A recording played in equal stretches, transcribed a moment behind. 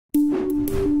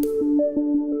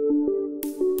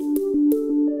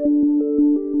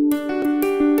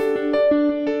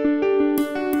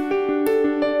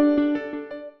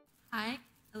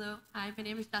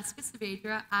Jessica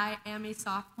Saavedra. I am a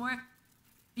sophomore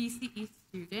BCE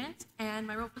student, and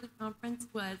my role for the conference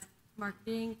was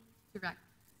marketing director.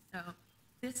 So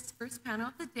this first panel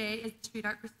of the day is Street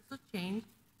Art for Social Change.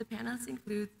 The panelists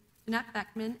include Janette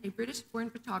Beckman, a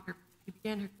British-born photographer who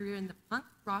began her career in the punk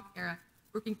rock era,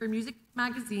 working for music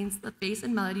magazines, The Face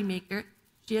and Melody Maker.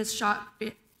 She has shot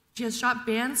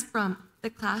bands from The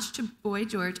Clash to Boy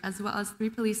George, as well as 3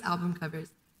 Police album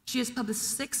covers. She has published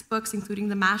 6 books, including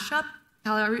The Mashup,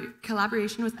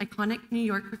 collaboration with iconic New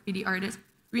York graffiti artist,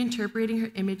 reinterpreting her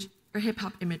image for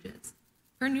hip-hop images.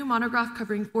 Her new monograph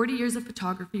covering 40 years of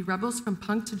photography, Rebels from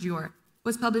Punk to Dior,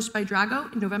 was published by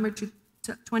Drago in November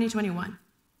 2021.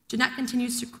 Janette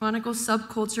continues to chronicle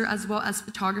subculture as well as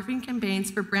photography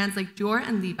campaigns for brands like Dior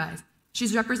and Levi's.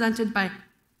 She's represented by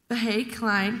Bahay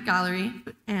Klein Gallery,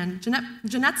 and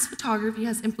Janette's photography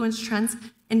has influenced trends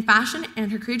in fashion,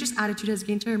 and her courageous attitude has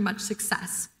gained her much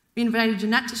success. We invited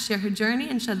Janette to share her journey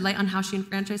and shed light on how she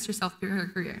enfranchised herself through her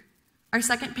career. Our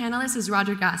second panelist is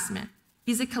Roger Gastman.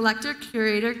 He's a collector,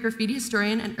 curator, graffiti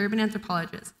historian, and urban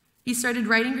anthropologist. He started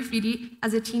writing graffiti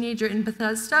as a teenager in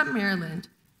Bethesda, Maryland,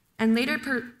 and later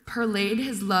parlayed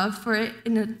his love for it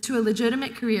to a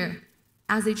legitimate career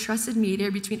as a trusted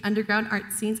mediator between underground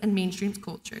art scenes and mainstream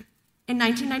culture. In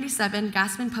 1997,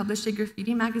 Gastman published a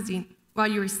graffiti magazine, While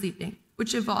You Were Sleeping,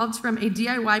 which evolved from a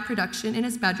DIY production in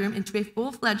his bedroom into a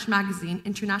full-fledged magazine,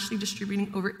 internationally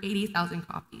distributing over 80,000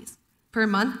 copies per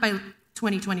month by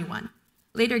 2021.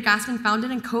 Later, Gastman founded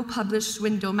and co-published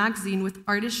Swindoe magazine with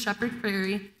artist Shepard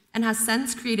Fairey and has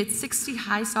since created 60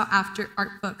 high sought-after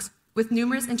art books with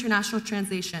numerous international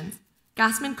translations.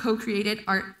 Gastman co-created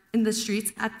Art in the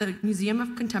Streets at the Museum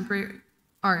of Contemporary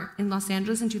Art in Los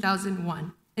Angeles in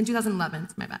 2011,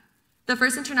 the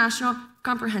first international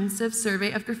comprehensive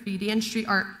survey of graffiti and street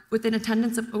art with an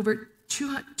attendance of over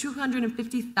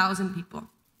 250,000 people.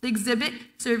 The exhibit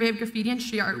survey of graffiti and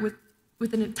street art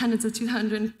with an attendance of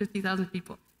 250,000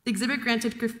 people. The exhibit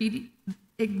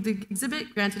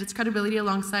granted its credibility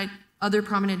alongside other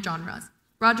prominent genres.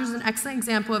 Roger is an excellent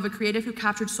example of a creative who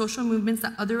captured social movements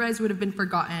that otherwise would have been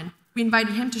forgotten. We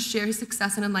invited him to share his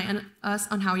success and enlighten us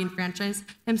on how he enfranchised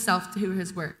himself through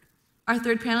his work. Our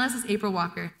third panelist is April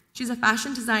Walker. She's a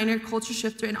fashion designer, culture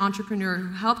shifter, and entrepreneur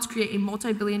who helped create a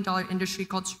multi-billion-dollar industry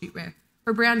called Streetwear.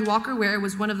 Her brand, Walker Wear,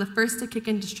 was one of the first to kick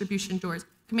in distribution doors,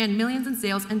 command millions in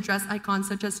sales, and dress icons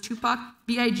such as Tupac,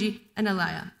 B.I.G., and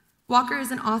Aaliyah. Walker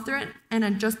is an author and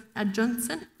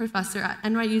adjunct professor at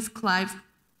NYU's Clive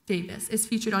Davis, is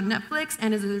featured on Netflix,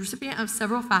 and is a recipient of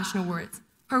several fashion awards.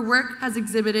 Her work has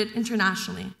exhibited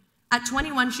internationally. At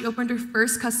 21, she opened her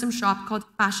first custom shop called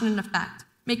Fashion and Effect,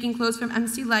 making clothes from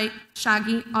MC Light,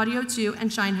 Shaggy, Audio 2, and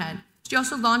Shinehead. She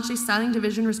also launched a styling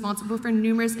division responsible for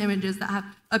numerous images that have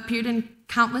appeared in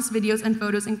countless videos and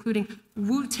photos, including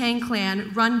Wu-Tang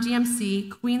Clan, Run DMC,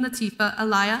 Queen Latifah,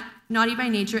 Aaliyah, Naughty by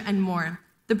Nature, and more.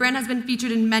 The brand has been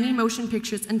featured in many motion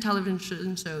pictures and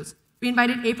television shows. We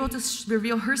invited April to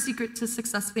reveal her secret to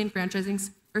successfully enfranchising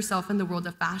herself in the world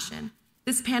of fashion.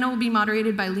 This panel will be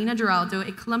moderated by Lena Giraldo,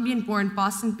 a Colombian-born,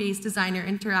 Boston-based designer,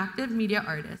 interactive media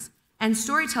artist, and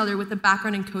storyteller with a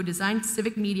background in co-design,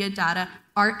 civic media, data,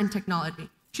 art, and technology.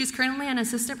 She's currently an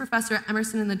assistant professor at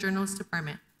Emerson in the journalist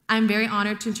department. I'm very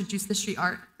honored to introduce the Street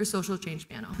Art for Social Change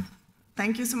panel.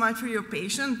 Thank you so much for your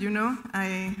patience. You know,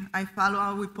 I follow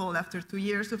up with Paul after 2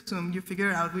 years of Zoom. You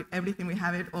figure out with everything, we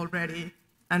have it already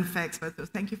and fixed. But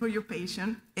thank you for your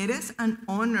patience. It is an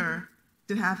honor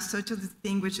to have such a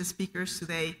distinguished speakers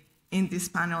today in this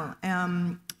panel.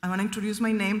 I want to introduce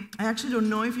my name. I actually don't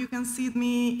know if you can see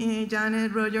me,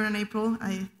 Janette, Roger, and April.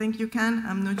 I think you can.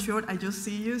 I'm not sure. I just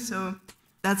see you, so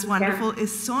that's wonderful.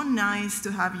 It's so nice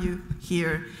to have you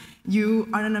here. You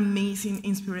are an amazing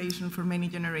inspiration for many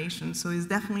generations, so it's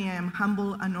definitely, I am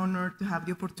humble and honored to have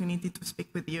the opportunity to speak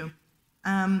with you.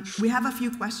 We have a few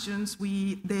questions.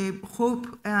 The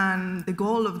hope and the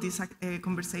goal of this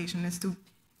conversation is to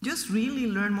just really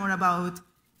learn more about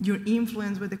your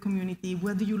influence with the community,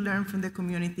 what do you learn from the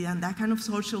community, and that kind of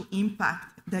social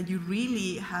impact that you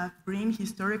really have bring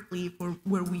historically for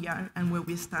where we are and where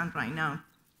we stand right now.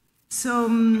 So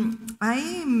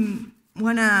and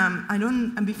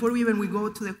before we go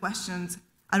to the questions,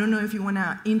 I don't know if you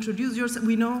wanna introduce yourself.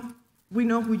 We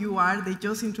know who you are, they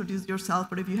just introduced yourself,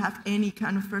 but if you have any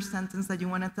kind of first sentence that you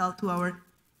wanna tell to our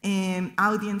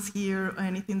audience here, or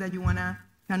anything that you wanna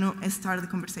kind of start the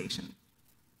conversation.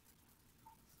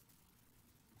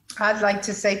 I'd like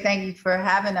to say thank you for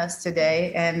having us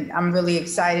today, and I'm really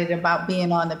excited about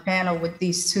being on the panel with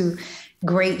these two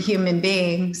great human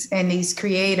beings and these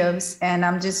creatives, and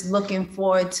I'm just looking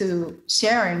forward to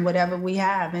sharing whatever we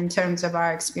have in terms of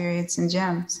our experience and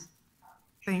gems.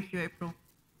 Thank you, April.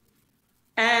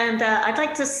 And I'd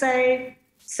like to say,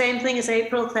 same thing as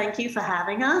April, thank you for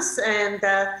having us. And,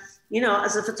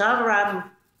 as a photographer, I'm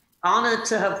honored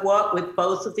to have worked with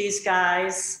both of these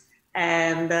guys.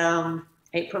 And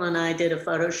April and I did a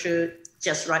photo shoot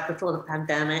just right before the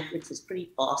pandemic, which was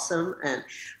pretty awesome. And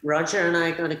Roger and I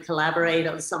are going to collaborate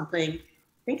on something.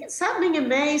 I think it's happening in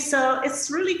May. So it's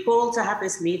really cool to have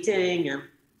this meeting. And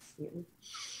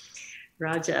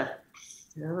Roger,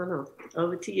 I don't know.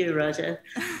 Over to you, Roger.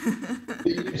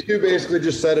 You two basically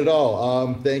just said it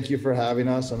all. Thank you for having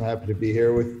us. I'm happy to be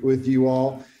here with you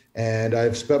all. And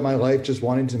I've spent my life just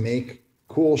wanting to make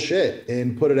cool shit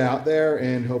and put it out there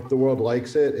and hope the world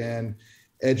likes it and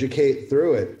educate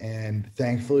through it. And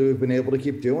thankfully, we've been able to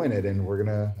keep doing it. And we're going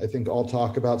to, I think, all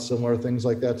talk about similar things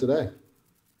like that today.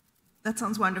 That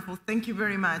sounds wonderful. Thank you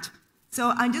very much.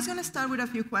 So I'm just going to start with a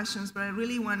few questions, but I'm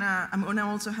going to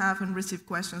also have and receive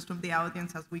questions from the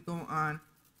audience as we go on.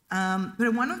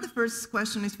 But one of the first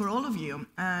questions is for all of you,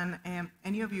 and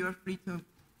any of you are free to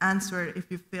answer if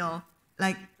you feel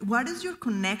like, what is your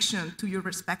connection to your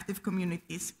respective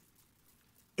communities?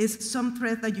 Is some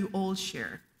thread that you all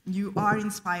share? You are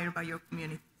inspired by your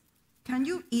community. Can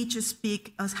you each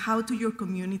speak as how to your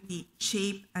community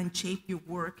shape your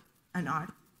work and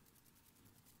art?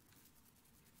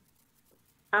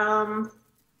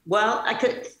 Well, I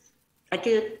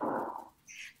could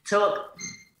talk.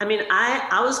 I mean,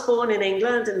 I was born in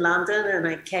England, in London, and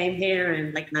I came here in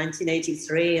like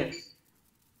 1983, and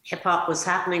hip hop was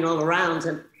happening all around.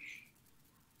 And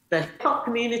the hip hop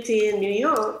community in New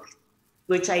York,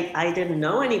 which I didn't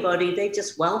know anybody, they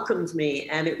just welcomed me,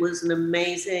 and it was an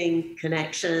amazing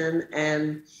connection.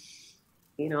 And,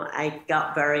 I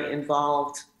got very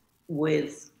involved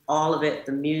with all of it,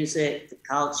 the music, the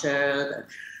culture,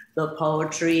 the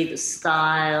poetry, the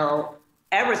style,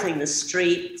 everything, the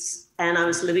streets. And I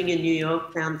was living in New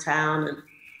York downtown, and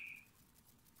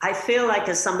I feel like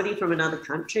as somebody from another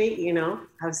country,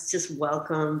 I was just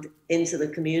welcomed into the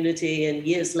community, and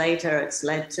years later, it's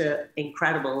led to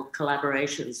incredible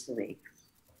collaborations for me.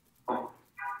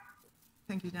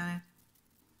 Thank you, Janette.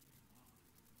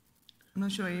 I'm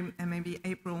not sure, and maybe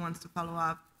April wants to follow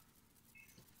up.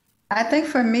 I think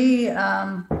for me,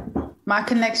 my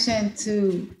connection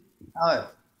to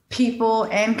people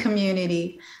and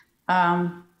community,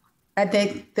 I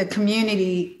think the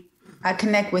community, I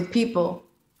connect with people.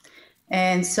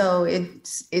 And so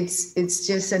it's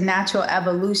just a natural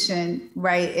evolution,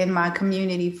 right, in my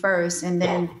community first. And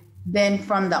then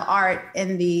from the art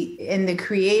and the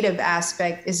creative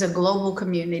aspect is a global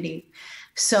community.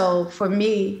 So for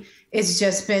me, it's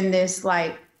just been this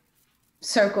like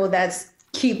circle that's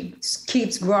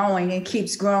keeps growing and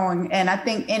keeps growing. And I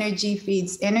think energy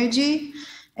feeds energy.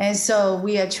 And so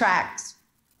we attract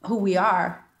who we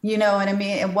are, you know what I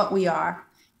mean? And what we are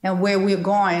and where we're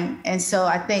going. And so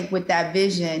I think with that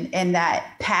vision and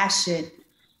that passion,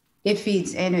 it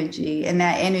feeds energy, and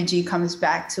that energy comes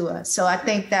back to us. So I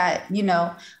think that,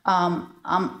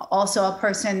 I'm also a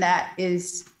person that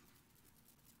is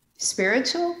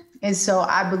spiritual. And so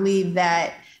I believe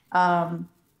that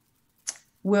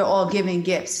we're all given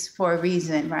gifts for a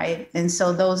reason, right? And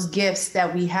so those gifts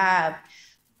that we have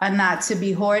are not to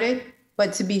be hoarded,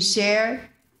 but to be shared.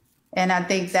 And I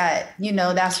think that,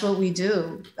 that's what we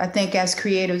do. I think as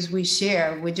creators, we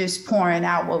share. We're just pouring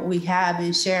out what we have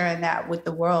and sharing that with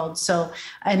the world. So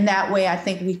in that way, I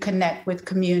think we connect with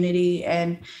community,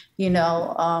 and,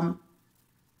 we're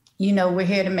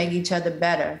here to make each other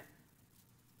better.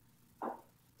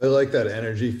 I like that.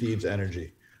 Energy feeds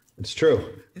energy. It's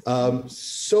true.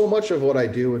 So much of what I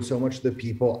do and so much of the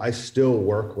people I still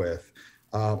work with,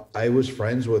 I was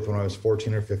friends with when I was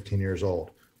 14 or 15 years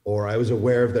old. Or I was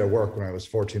aware of their work when I was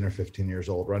 14 or 15 years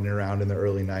old, running around in the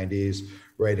early 90s,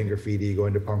 writing graffiti,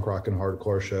 going to punk rock and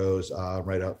hardcore shows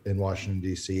right up in Washington,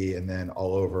 D.C., and then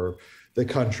all over the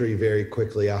country very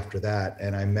quickly after that.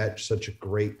 And I met such a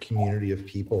great community of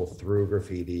people through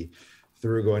graffiti,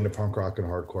 through going to punk rock and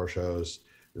hardcore shows,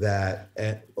 that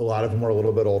a lot of them were a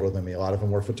little bit older than me. A lot of them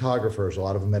were photographers. A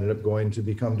lot of them ended up going to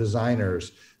become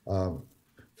designers,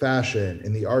 fashion,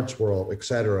 in the arts world, et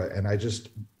cetera. And I just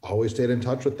always stayed in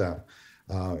touch with them.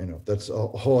 That's a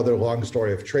whole other long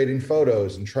story of trading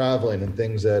photos and traveling and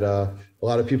things that a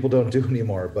lot of people don't do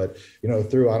anymore. But,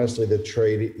 through honestly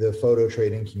the photo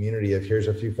trading community of here's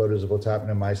a few photos of what's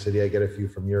happening in my city, I get a few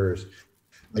from yours.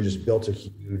 I just built a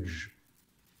huge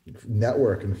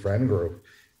network and friend group.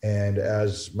 And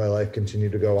as my life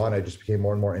continued to go on, I just became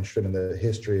more and more interested in the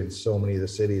history in so many of the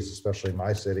cities, especially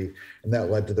my city. And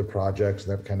that led to the projects,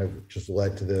 and that kind of just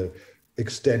led to the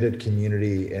extended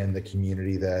community and the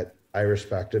community that I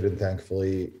respected and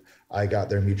thankfully I got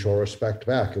their mutual respect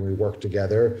back, and we worked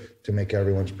together to make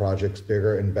everyone's projects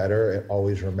bigger and better, and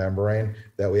always remembering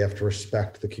that we have to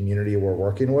respect the community we're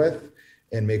working with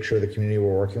and make sure the community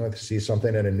we're working with sees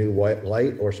something in a new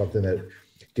light, or something that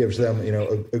gives them, you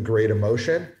know, a great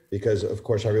emotion, because of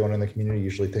course everyone in the community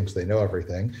usually thinks they know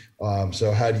everything.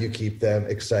 So how do you keep them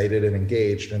excited and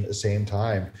engaged, and at the same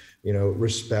time, you know,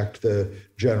 respect the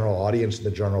general audience and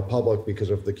the general public, because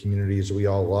of the communities we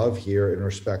all love here and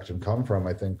respect and come from.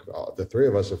 I think the three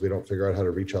of us, if we don't figure out how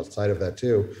to reach outside of that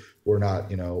too, we're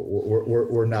not, you know,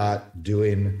 we're not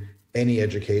doing any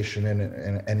education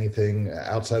and anything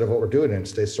outside of what we're doing, and it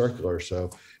stays circular. So,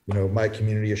 you know, my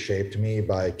community has shaped me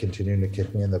by continuing to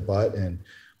kick me in the butt and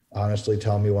honestly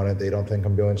tell me when they don't think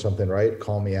I'm doing something right,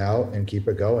 call me out and keep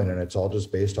it going. And it's all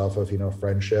just based off of, you know,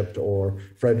 friendships or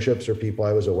people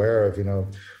I was aware of, you know,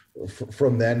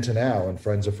 from then to now, and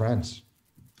friends of friends.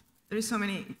 There's so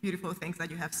many beautiful things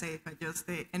that you have said, but just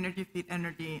the energy feed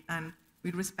energy, and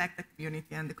we respect the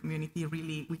community, and the community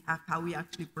really, we have how we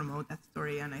actually promote that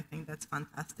story, and I think that's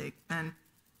fantastic. And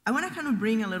I want to kind of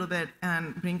bring a little bit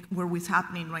and bring where what's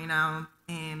happening right now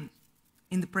in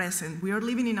the present. We are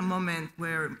living in a moment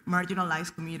where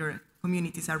marginalized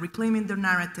communities are reclaiming their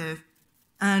narrative,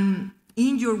 and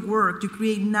in your work, you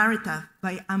create narrative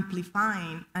by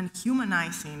amplifying and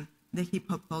humanizing the hip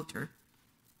hop culture.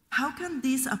 How can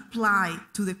this apply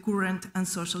to the current and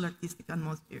social artistic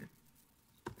atmosphere?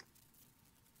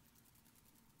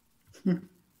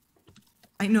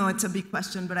 I know it's a big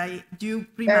question, but I do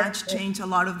pretty much change a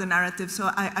lot of the narrative. So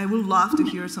I would love to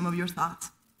hear some of your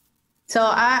thoughts. So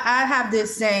I have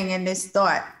this saying and this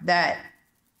thought that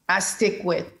I stick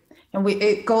with, and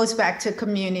it goes back to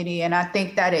community. And I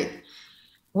think that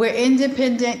we're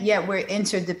independent, yet we're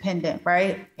interdependent,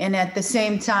 right? And at the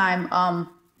same time,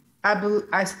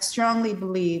 I strongly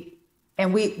believe,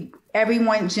 and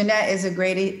everyone, Janette is a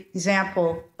great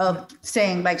example of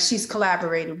saying, like, she's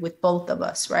collaborated with both of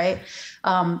us, right?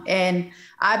 And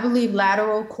I believe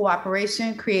lateral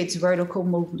cooperation creates vertical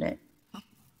movement.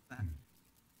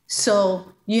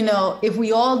 So, you know, if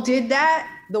we all did that,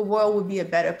 the world would be a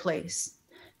better place,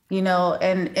 you know,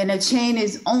 and a chain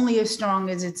is only as strong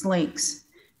as its links.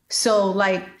 So,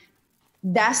 like,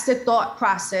 that's the thought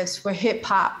process for hip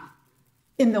hop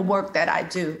in the work that I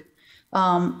do.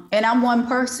 And I'm one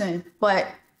person, but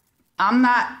I'm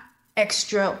not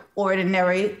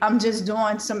extraordinary. I'm just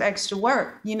doing some extra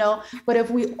work, you know? But if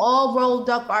we all rolled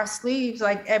up our sleeves,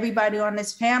 like everybody on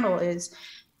this panel is,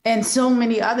 and so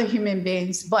many other human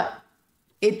beings, but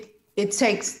it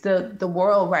takes the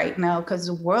world right now, because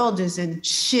the world is in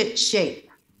shit shape.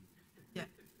 Yeah.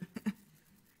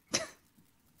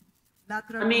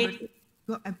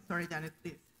 I'm sorry, Janette,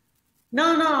 please.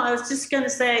 No, I was just going to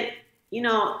say, you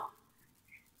know,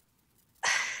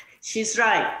 she's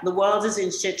right. The world is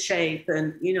in shit shape.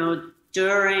 And, you know,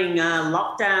 during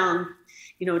lockdown,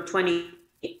 you know,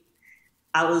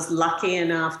 I was lucky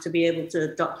enough to be able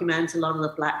to document a lot of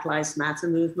the Black Lives Matter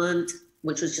movement,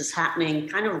 which was just happening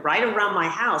kind of right around my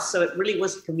house. So it really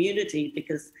was community,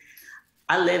 because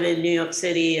I live in New York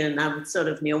City, and I'm sort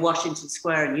of near Washington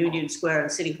Square and Union Square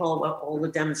and City Hall, where all the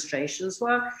demonstrations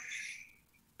were.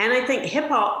 And I think hip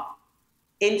hop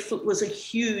was a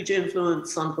huge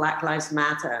influence on Black Lives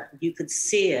Matter. You could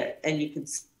see it, and you could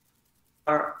see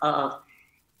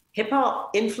hip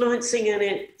hop influencing and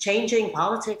it changing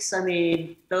politics. I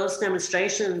mean, those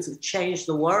demonstrations have changed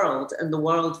the world and the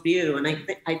world view. And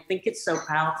I think it's so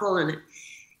powerful, and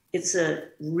it's a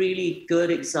really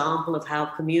good example of how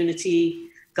community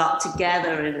got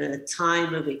together in a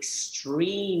time of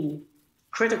extreme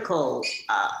critical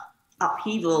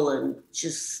upheaval and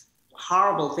just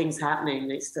horrible things happening.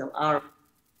 They still are.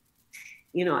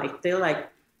 You know, I feel like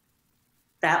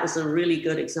that was a really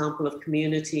good example of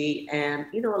community. And,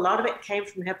 you know, a lot of it came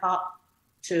from hip hop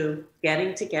to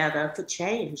getting together for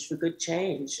change, for good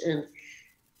change. And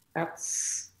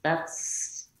that's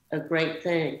a great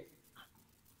thing.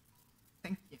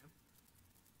 Thank you.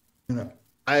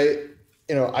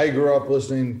 I grew up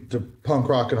listening to punk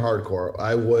rock and hardcore.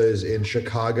 I was in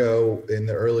Chicago in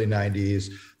the early 90s.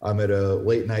 I'm at a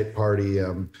late night party.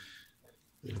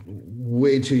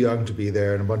 Way too young to be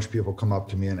there, and a bunch of people come up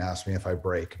to me and ask me if I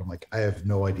break, and I'm like, I have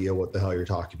no idea what the hell you're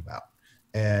talking about.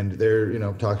 And they're, you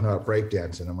know, talking about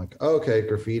breakdancing. I'm like, oh, okay,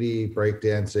 graffiti,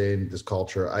 breakdancing, this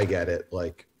culture, I get it.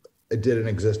 Like, it didn't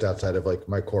exist outside of like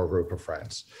my core group of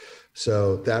friends.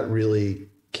 So that really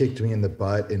kicked me in the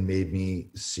butt and made me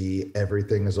see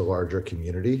everything as a larger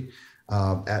community.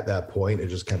 At that point, it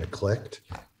just kind of clicked.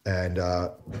 And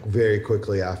very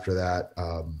quickly after that,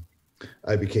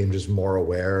 I became just more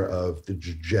aware of the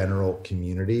general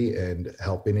community and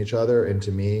helping each other. And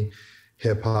to me,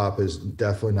 hip hop has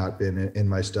definitely not been in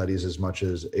my studies as much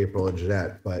as April and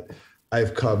Janette, but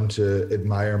I've come to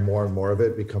admire more and more of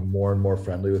it, become more and more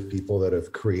friendly with people that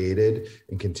have created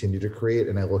and continue to create.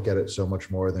 And I look at it so much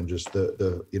more than just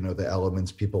the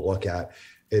elements people look at.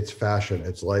 It's fashion,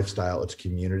 it's lifestyle, it's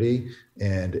community,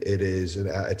 and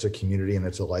it's a community and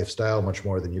it's a lifestyle much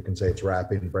more than you can say it's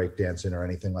rapping, breakdancing, or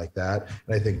anything like that.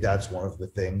 And I think that's one of the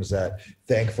things that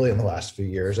thankfully in the last few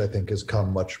years, I think has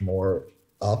come much more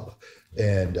up.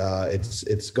 And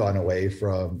it's gone away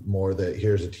from more that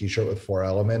here's a t-shirt with 4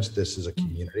 elements. This is a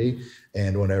community.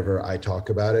 And whenever I talk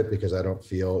about it, because I don't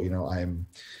feel, I'm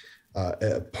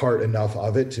part enough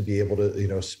of it to be able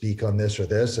to, speak on this or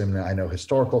this. I mean, I know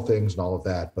historical things and all of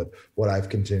that, but what I've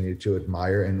continued to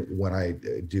admire, and when I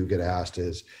do get asked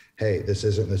is, hey, this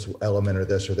isn't this element or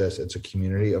this or this, it's a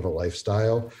community of a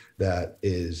lifestyle that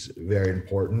is very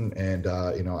important. And,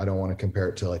 I don't want to compare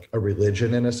it to like a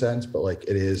religion in a sense, but like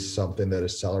it is something that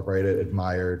is celebrated,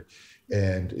 admired,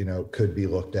 and, could be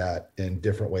looked at in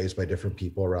different ways by different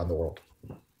people around the world.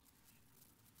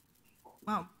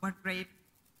 Wow, what great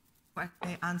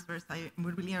answers. I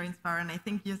really are inspired. And I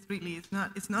think just really, it's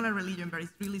not a religion, but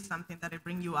it's really something that it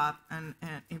bring you up and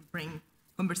it bring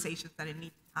conversations that it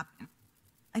needs to happen.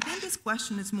 I think this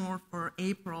question is more for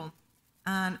April,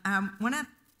 and I want to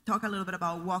talk a little bit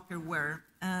about Walker wear.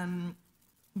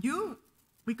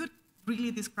 We could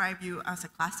really describe you as a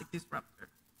classic disruptor.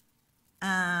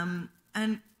 And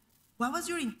what was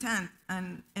your intent?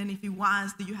 And if it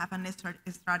was, do you have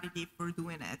a strategy for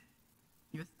doing it?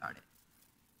 You started.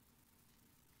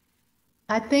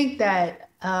 I think that,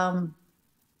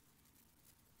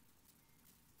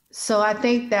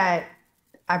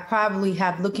 I probably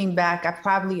have, looking back, I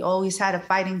probably always had a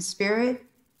fighting spirit,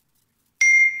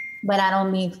 but I don't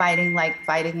mean fighting like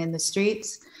fighting in the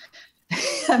streets.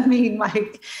 I mean,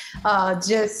 like,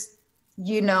 just,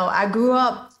 I grew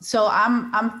up,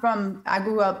 I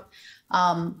grew up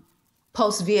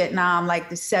post-Vietnam, like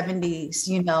the 70s,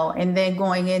 and then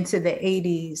going into the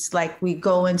 80s, like we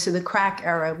go into the crack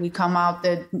era, we come out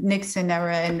the Nixon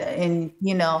era and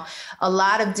a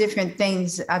lot of different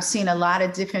things. I've seen a lot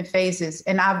of different phases,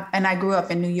 and I grew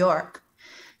up in New York.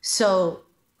 So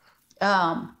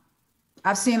I've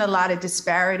seen a lot of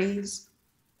disparities.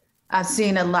 I've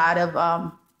seen a lot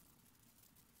of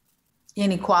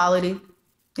inequality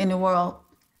in the world.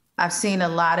 I've seen a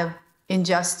lot of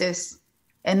injustice.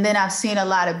 And then I've seen a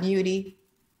lot of beauty.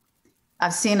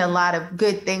 I've seen a lot of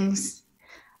good things.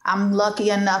 I'm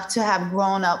lucky enough to have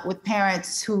grown up with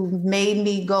parents who made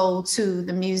me go to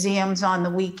the museums on the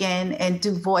weekend and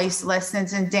do voice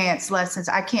lessons and dance lessons.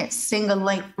 I can't sing a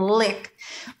lick,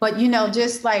 but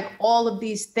just like all of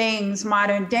these things,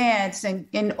 modern dance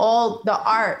and all the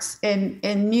arts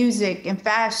and music and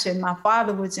fashion, my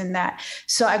father was in that.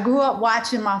 So I grew up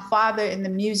watching my father in the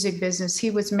music business.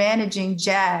 He was managing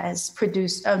jazz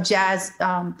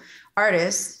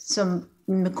artists, some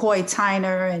McCoy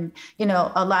Tyner, and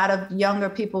a lot of younger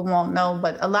people won't know,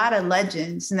 but a lot of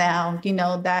legends now,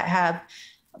 that have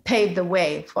paved the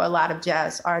way for a lot of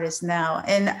jazz artists now.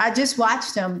 And I just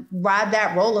watched him ride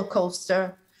that roller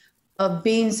coaster of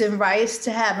beans and rice,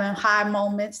 to having high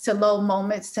moments, to low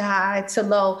moments, to high, to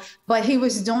low, but he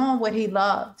was doing what he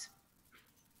loved.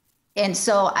 And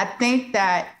so I think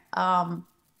that, I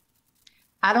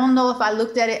don't know if I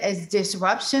looked at it as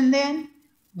disruption then,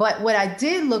 but what I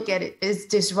did look at it as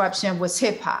disruption was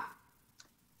hip hop,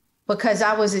 because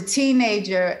I was a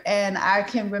teenager and I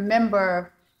can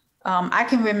remember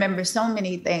so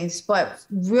many things, but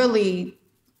really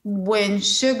when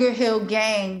Sugar Hill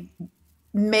Gang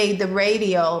made the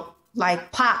radio,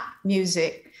 like pop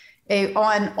music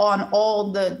on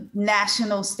all the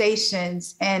national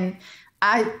stations. And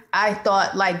I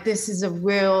thought like, this is a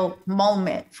real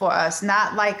moment for us,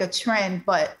 not like a trend,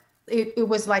 but it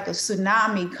was like a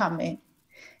tsunami coming,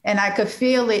 and I could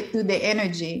feel it through the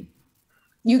energy.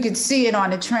 You could see it on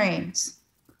the trains.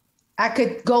 I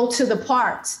could go to the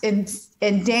parks and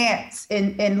dance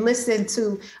and listen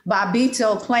to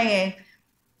Bobito playing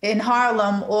in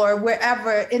Harlem or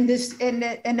wherever in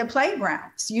the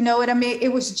playgrounds. You know what I mean?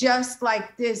 It was just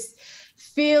like this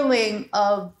feeling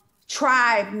of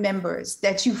tribe members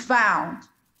that you found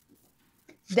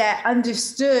that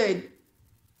understood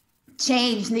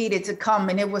change needed to come,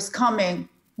 and it was coming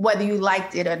whether you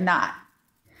liked it or not.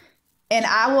 And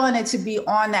I wanted to be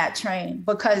on that train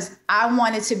because I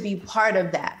wanted to be part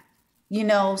of that,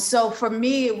 So for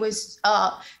me, it was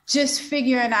just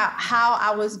figuring out how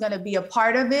I was going to be a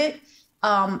part of it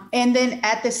And then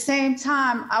at the same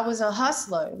time, I was a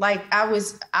hustler. Like I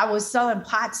was selling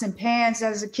pots and pans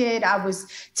as a kid. I was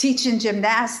teaching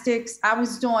gymnastics. I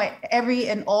was doing every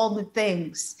and all the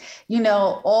things,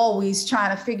 always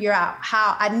trying to figure out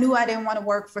how. I knew I didn't want to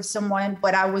work for someone,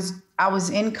 but I was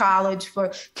in college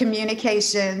for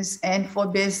communications and for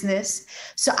business.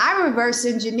 So I reverse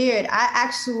engineered. I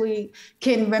actually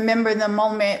can remember the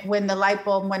moment when the light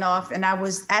bulb went off and I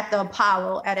was at the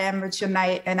Apollo at amateur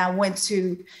night and I went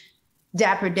to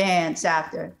Dapper Dance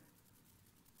after.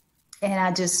 And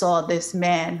I just saw this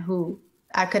man who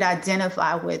I could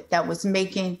identify with that was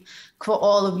making, for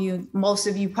all of you, most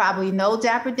of you probably know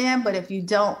Dapper Dan, but if you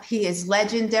don't, he is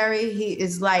legendary. He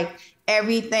is like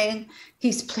everything.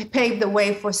 He's paved the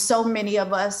way for so many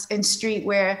of us in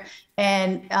streetwear.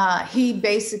 And he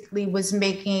basically was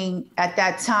making, at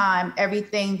that time,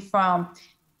 everything from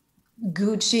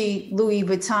Gucci, Louis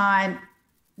Vuitton,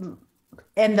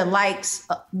 and the likes,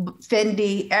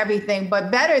 Fendi, everything,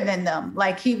 but better than them.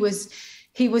 Like he was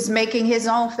making his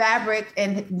own fabric.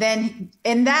 And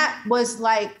that was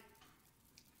like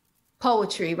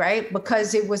poetry, right?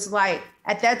 Because it was like,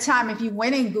 at that time, if you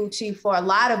went in Gucci, for a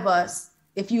lot of us,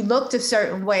 if you looked a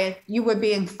certain way, you were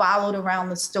being followed around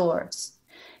the stores.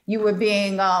 You were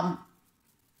being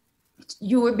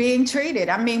treated.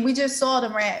 I mean, we just saw the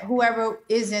rant, whoever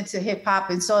is into hip hop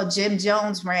and saw Jim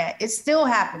Jones rant, it's still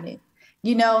happening,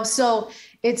 So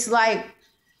it's like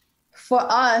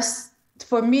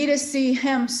for me to see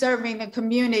him serving the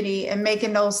community and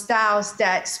making those styles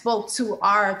that spoke to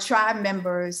our tribe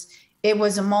members, it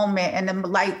was a moment, and the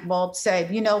light bulb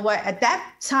said, you know what, at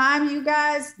that time, you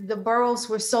guys, the boroughs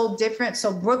were so different.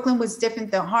 So Brooklyn was different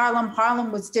than Harlem.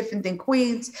 Harlem was different than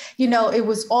Queens. It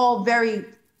was all very,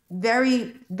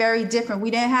 very, very different. We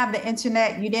didn't have the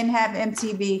internet. You didn't have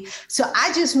MTV. So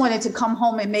I just wanted to come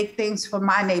home and make things for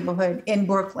my neighborhood in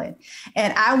Brooklyn.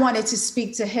 And I wanted to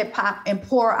speak to hip hop and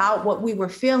pour out what we were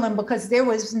feeling, because there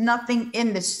was nothing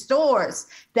in the stores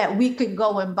that we could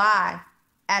go and buy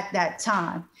at that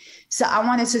time. So I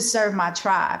wanted to serve my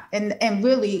tribe and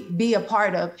really be a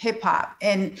part of hip hop.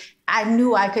 And I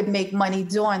knew I could make money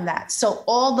doing that. So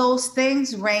all those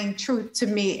things rang true to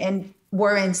me and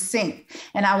were in sync.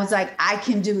 And I was like, I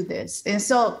can do this. And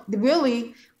so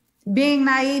really being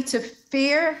naive to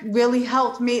fear really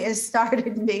helped me and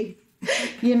started me,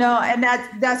 and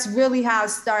that's really how it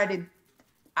started.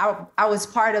 I was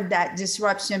part of that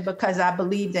disruption because I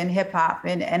believed in hip hop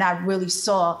and I really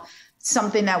saw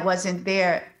something that wasn't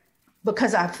there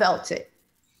because I felt it.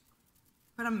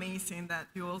 But amazing that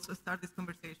you also start this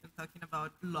conversation talking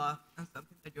about love and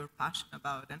something that you're passionate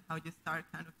about, and how you start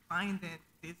kind of finding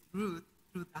this root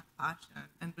through that passion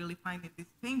and really finding this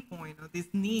pain point or this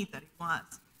need that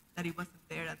it wasn't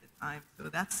there at the time. So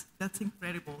that's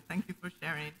incredible. Thank you for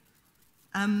sharing.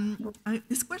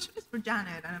 This question is for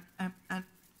Janette, and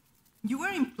you were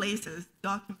in places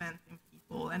documenting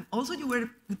people, and also you were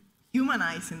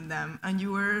humanizing them, and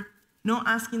you were not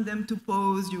asking them to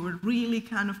pose. You were really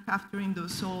kind of capturing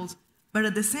those souls, but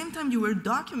at the same time, you were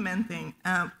documenting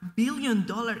a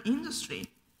billion-dollar industry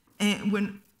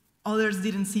when others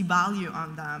didn't see value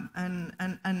on them.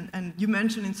 And you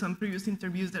mentioned in some previous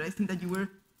interviews that I think that you were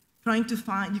trying to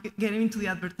getting into the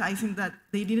advertising that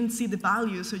they didn't see the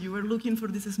value, so you were looking for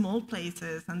these small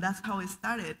places, and that's how it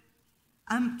started.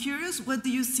 I'm curious, what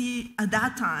do you see at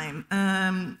that time,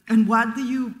 and what do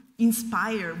you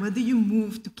inspire? What do you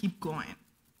move to keep going?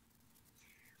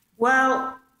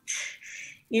 Well,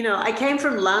 I came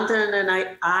from London, and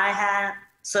I had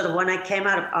sort of, when I came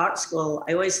out of art school,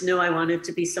 I always knew I wanted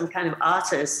to be some kind of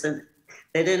artist, and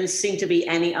there didn't seem to be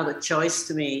any other choice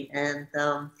to me. And,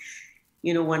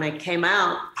 when I came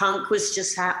out, punk was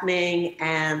just happening,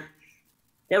 and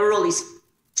there were all these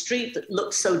streets that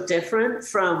looked so different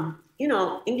from,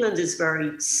 England is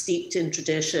very steeped in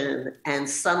tradition, and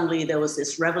suddenly there was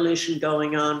this revolution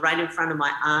going on right in front of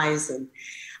my eyes, and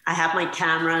I had my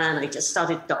camera and I just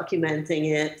started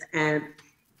documenting it. And,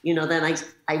 then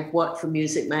I worked for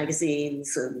music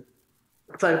magazines and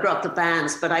photographed the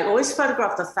bands, but I always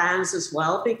photographed the fans as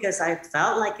well, because I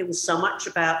felt like it was so much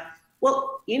about,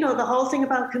 the whole thing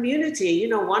about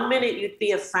community. One minute you'd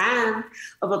be a fan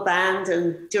of a band,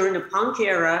 and during the punk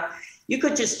era, you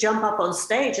could just jump up on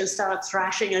stage and start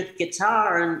thrashing a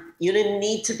guitar, and you didn't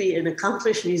need to be an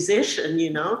accomplished musician,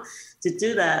 to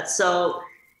do that. So,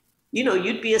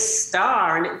 you'd be a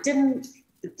star, and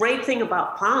the great thing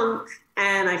about punk,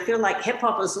 and I feel like hip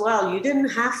hop as well, you didn't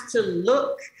have to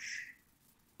look,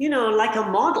 like a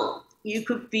model. You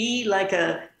could be like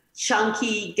a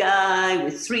chunky guy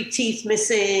with 3 teeth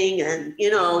missing and,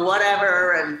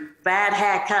 whatever, and bad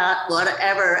haircut,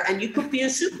 whatever, and you could be a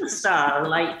superstar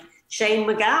like Shane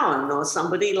McGowan or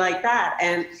somebody like that.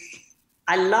 And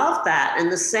I love that.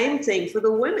 And the same thing for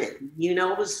the women, you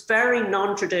know, it was very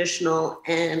non-traditional,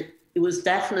 and it was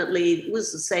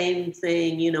the same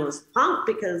thing, you know, as punk,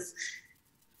 because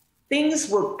things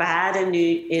were bad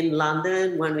in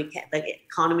London when the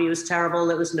economy was terrible.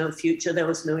 There was no future, there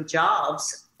was no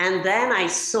jobs. And then I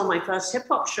saw my first hip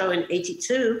hop show in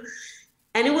 '82,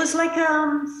 and it was like,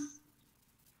 it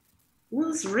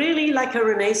was really like a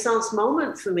Renaissance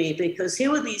moment for me, because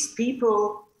here were these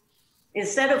people,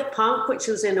 instead of punk, which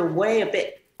was in a way a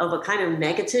bit of a kind of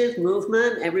negative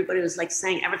movement, everybody was like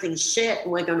saying everything's shit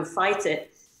and we're going to fight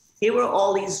it. Here were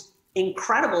all these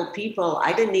incredible people,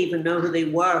 I didn't even know who they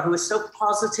were, who were so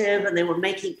positive, and they were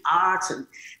making art, and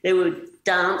they were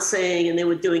dancing, and they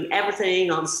were doing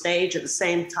everything on stage at the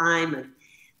same time. And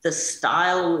the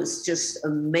style was just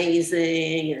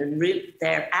amazing, and really,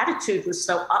 their attitude was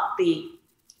so upbeat.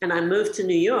 And I moved to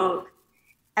New York,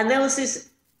 and there was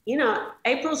this, you know,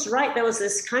 April's right, there was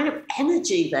this kind of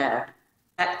energy there,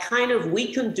 that kind of,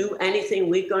 we can do anything,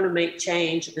 we're going to make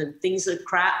change, and things are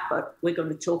crap, but we're going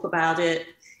to talk about it.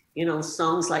 You know,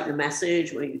 songs like The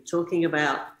Message, where you're talking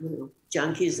about, you know,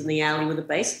 junkies in the alley with a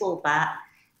baseball bat.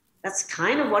 That's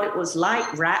kind of what it was like.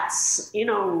 Rats, you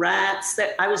know, Rats.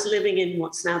 That I was living in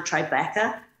what's now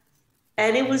Tribeca,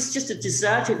 and it was just a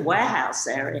deserted warehouse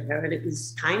area, and it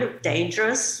was kind of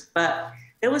dangerous, but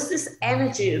there was this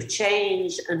energy of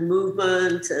change and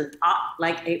movement, and art,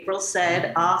 like April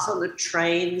said, art on the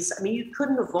trains. I mean, you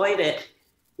couldn't avoid it. It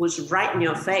was right in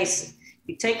your face.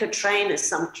 You take a train, there's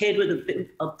some kid with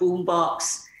a boom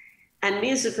box. And me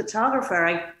as a photographer,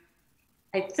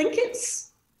 I think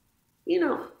it's, you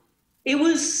know, it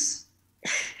was,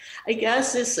 I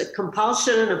guess it's a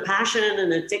compulsion, a passion,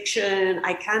 an addiction.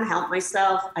 I can't help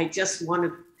myself. I just want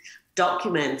to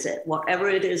document it, whatever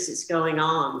it is that's going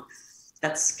on.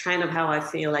 That's kind of how I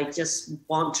feel. I just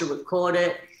want to record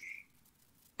it.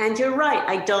 And you're right,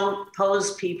 I don't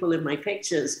pose people in my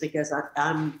pictures, because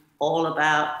I'm all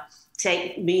about,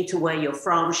 take me to where you're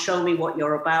from, show me what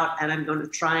you're about, and I'm going to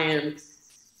try and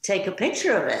take a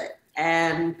picture of it.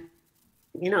 And,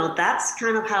 you know, that's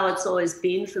kind of how it's always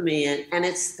been for me, and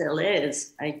it still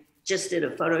is. I just did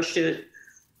a photo shoot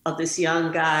of this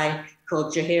young guy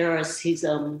called Jahiris. He's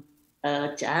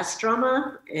a jazz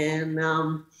drummer, and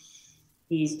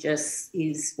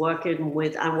he's working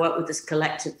with, I work with this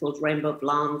collective called Rainbow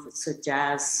Blonde. It's a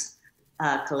jazz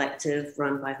collective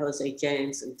run by Jose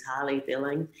James and Tali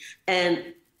Billing.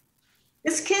 And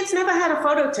this kid's never had a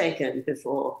photo taken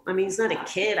before. I mean, he's not a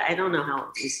kid. I don't know how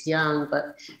he's young,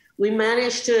 but we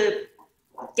managed to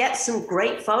get some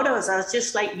great photos. I was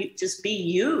just like, you just be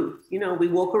you. You know, we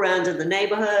walk around in the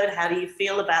neighborhood. How do you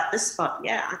feel about this spot?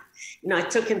 Yeah. You know, I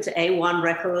took him to A1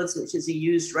 Records, which is a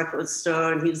used record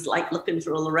store, and he was like looking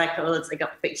through all the records. I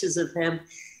got pictures of him.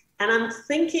 And I'm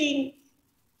thinking,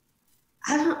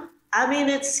 I mean,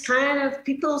 it's kind of,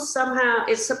 people somehow,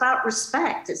 it's about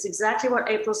respect. It's exactly what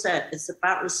April said. It's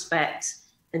about respect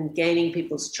and gaining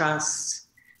people's trust.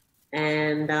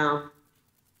 And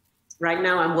right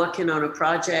now I'm working on a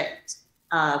project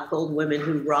called Women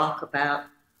Who Rock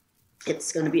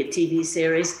it's going to be a TV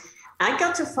series. I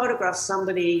got to photograph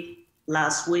somebody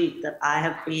last week that I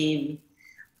have been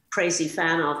crazy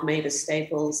fan of, Maida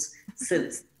Staples,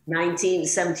 since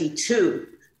 1972.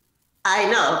 I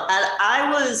know. I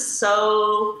was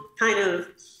so I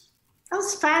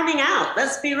was fanning out.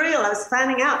 Let's be real. I was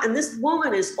fanning out. And this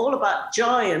woman is all about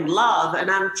joy and love. And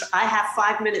I have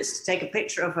 5 minutes to take a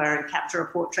picture of her and capture a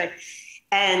portrait.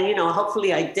 And, you know,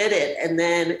 hopefully I did it. And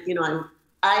then, you know,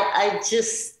 I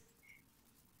just,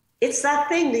 it's that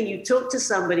thing that you talk to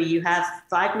somebody, you have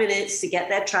 5 minutes to get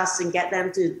their trust and get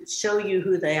them to show you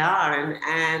who they are.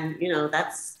 And you know,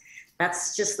 that's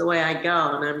just the way I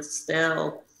go. And I'm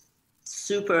still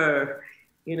super,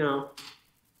 you know,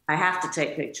 I have to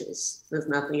take pictures. There's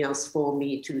nothing else for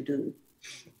me to do.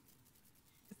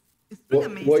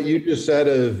 What you just said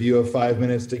of you have 5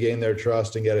 minutes to gain their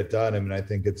trust and get it done. I mean, I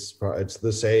think it's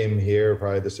the same here,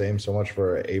 probably the same so much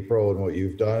for April, and what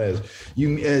you've done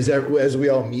is as we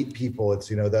all meet people, it's,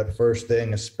 you know, that first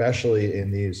thing, especially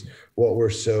in these, what were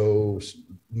so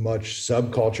much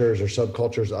subcultures or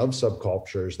subcultures of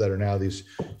subcultures that are now these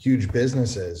huge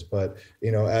businesses. But,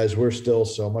 you know, as we're still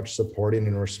so much supporting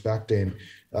and respecting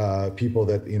people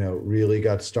that, you know, really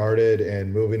got started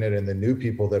and moving it, and the new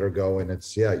people that are going,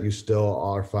 it's, yeah, you still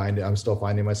are finding, I'm still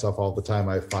finding myself all the time.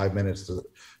 I have 5 minutes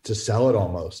to sell it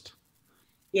almost.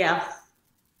 Yeah.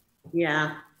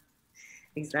 Yeah,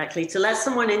 exactly. To let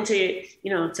someone into,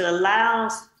 you know, to allow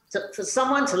for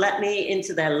someone to let me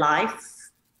into their life,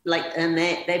 like, and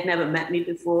they've never met me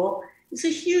before, it's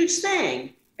a huge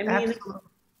thing. I mean, absolutely.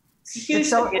 It's a huge It's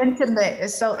so thing. intimate.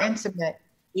 It's so intimate.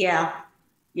 Yeah,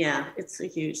 it's a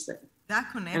huge thing.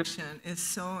 That connection is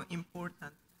so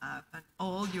important. And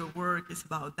all your work is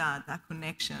about that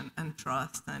connection and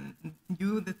trust. And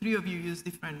you, the three of you, use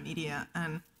different media,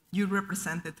 and you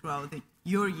represent it throughout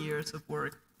your years of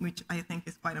work, which I think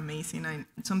is quite amazing. And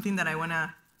something that I want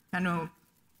to kind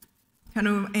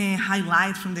of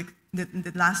highlight from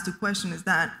the last two questions is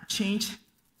that change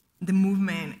the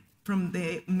movement from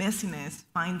the messiness,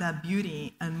 find that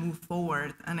beauty, and move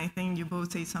forward. And I think you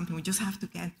both say something, we just have to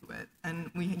get to it.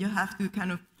 And you have to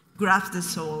kind of grasp the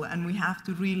soul, and we have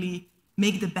to really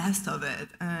make the best of it.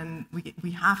 And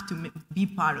we have to be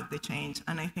part of the change.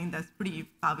 And I think that's pretty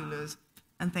fabulous.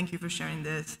 And thank you for sharing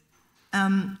this.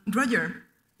 Roger,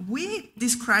 we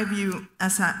describe you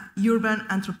as an urban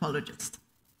anthropologist.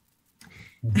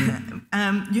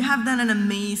 Mm-hmm. You have done an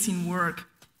amazing work,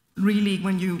 really,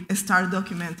 when you start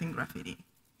documenting graffiti.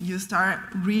 You start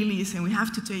really saying, we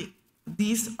have to take,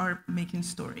 these are making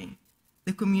story.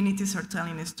 The communities are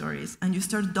telling stories, and you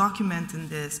start documenting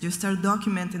this. You start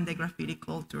documenting the graffiti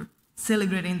culture,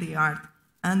 celebrating the art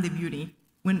and the beauty.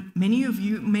 When many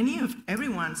of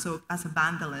everyone, so as a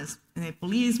vandalist, the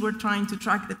police were trying to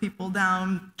track the people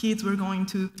down, kids were going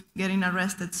to getting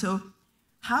arrested. So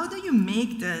how do you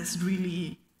make this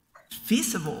really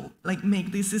feasible? Like,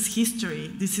 make this is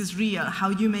history, this is real.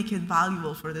 How do you make it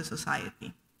valuable for the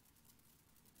society?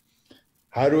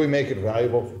 How do we make it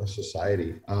valuable for the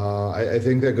society? I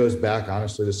think that goes back,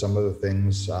 honestly, to some of the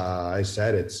things I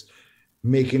said. It's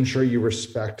making sure you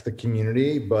respect the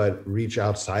community, but reach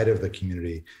outside of the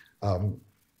community.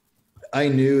 I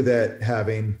knew that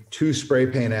having 2 spray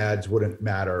paint ads wouldn't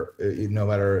matter, no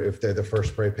matter if they're the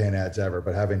first spray paint ads ever,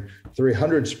 but having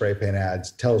 300 spray paint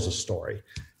ads tells a story.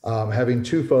 Having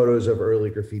 2 photos of early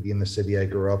graffiti in the city I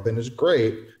grew up in is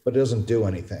great, but it doesn't do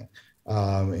anything,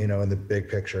 in the big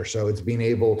picture. So it's being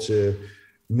able to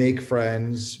make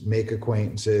friends, make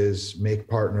acquaintances, make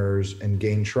partners, and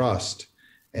gain trust.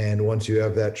 And once you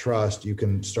have that trust, you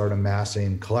can start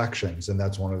amassing collections. And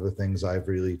that's one of the things I've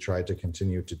really tried to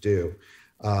continue to do.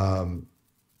 And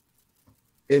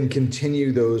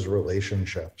continue those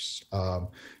relationships.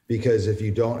 Because if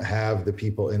you don't have the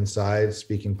people inside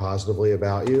speaking positively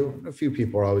about you, a few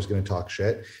people are always going to talk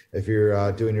shit. If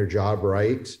you're doing your job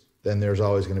right, then there's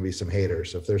always going to be some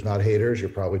haters. If there's not haters, you're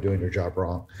probably doing your job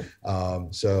wrong.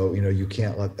 So, you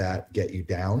can't let that get you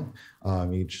down.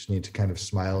 You just need to kind of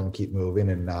smile and keep moving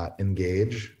and not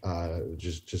engage.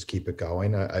 Just keep it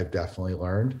going. I've definitely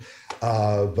learned.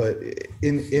 But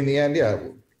in the end, yeah,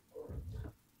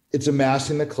 it's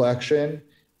amassing the collection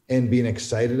and being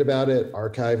excited about it,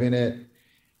 archiving it,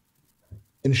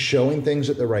 and showing things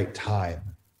at the right time.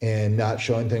 And not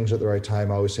showing things at the right time,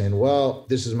 always saying, well,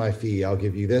 this is my fee. I'll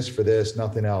give you this for this,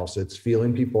 nothing else. It's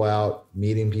feeling people out,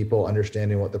 meeting people,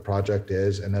 understanding what the project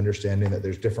is, and understanding that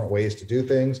there's different ways to do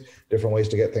things, different ways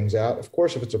to get things out. Of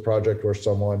course, if it's a project where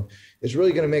someone is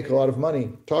really going to make a lot of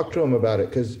money, talk to them about it,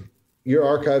 because your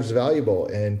archive is valuable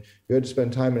and you had to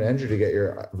spend time and energy to get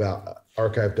your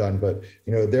archive done. But,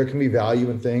 there can be value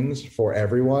in things for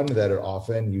everyone that are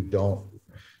often you don't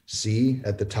see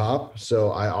at the top.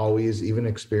 So I always, even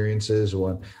experiences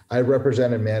when I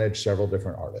represent and manage several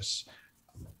different artists,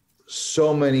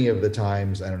 so many of the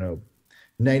times,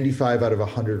 95 out of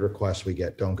 100 requests we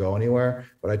get don't go anywhere,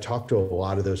 but I talk to a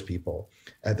lot of those people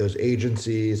at those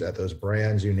agencies, at those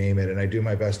brands, you name it. And I do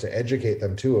my best to educate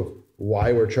them too of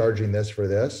why we're charging this for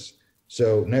this.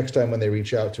 So next time when they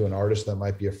reach out to an artist that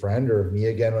might be a friend, or me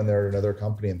again when they're at another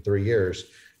company in 3 years,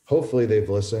 hopefully they've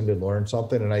listened and learned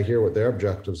something, and I hear what their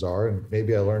objectives are, and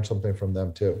maybe I learned something from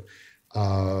them too.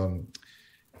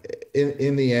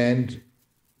 In the end,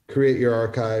 create your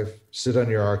archive, sit on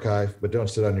your archive, but don't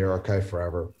sit on your archive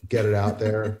forever. Get it out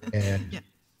there and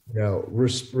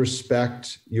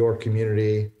respect your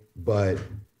community, but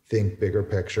think bigger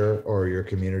picture, or your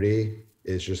community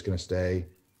is just going to stay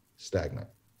stagnant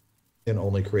and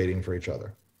only creating for each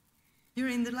other.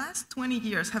 During the last 20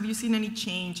 years, have you seen any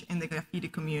change in the graffiti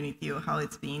community, or how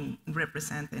it's being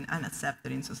represented and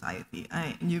accepted in society?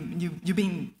 You've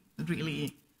been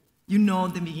really,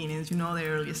 the beginnings, the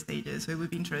early stages, so it would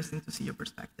be interesting to see your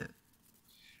perspective.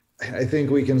 I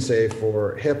think we can say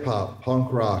for hip hop,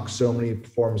 punk rock, so many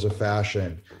forms of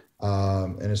fashion,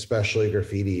 and especially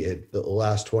graffiti, the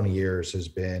last 20 years has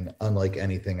been unlike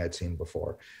anything I'd seen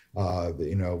before.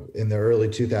 In the early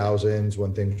 2000s,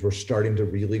 when things were starting to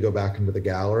really go back into the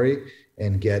gallery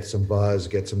and get some buzz,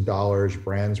 get some dollars,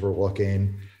 brands were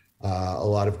looking, a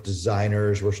lot of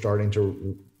designers were starting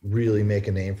to really make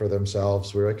a name for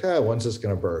themselves. We were like, when's this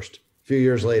going to burst? A few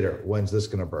years later, when's this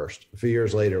going to burst? A few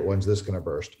years later, when's this going to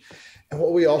burst? And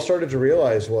what we all started to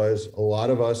realize was a lot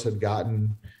of us that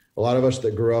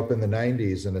grew up in the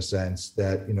 90s, in a sense,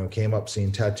 that, came up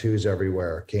seeing tattoos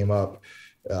everywhere, came up,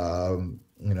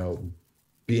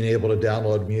 being able to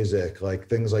download music, like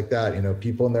things like that.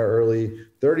 People in their early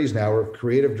 30s now are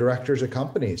creative directors at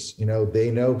companies.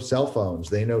 They know cell phones,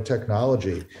 they know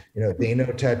technology, they know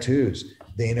tattoos,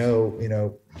 they know,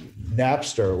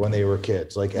 Napster when they were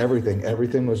kids, like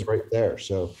everything was right there.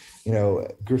 So,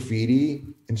 graffiti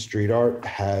and street art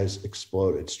has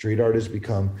exploded. Street art has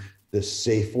become the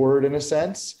safe word in a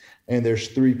sense. And there's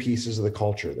three pieces of the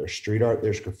culture. There's street art,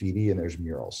 there's graffiti, and there's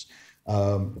murals.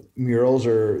 Murals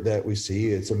are that we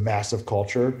see, it's a massive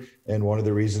culture. And one of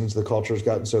the reasons the culture has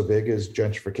gotten so big is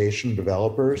gentrification,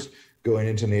 developers going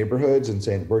into neighborhoods and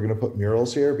saying, we're going to put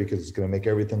murals here because it's going to make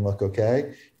everything look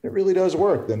okay. It really does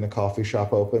work. Then the coffee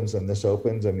shop opens and this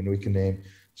opens. I mean, we can name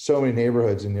so many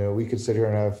neighborhoods, and, we could sit here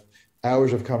and have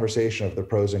hours of conversation of the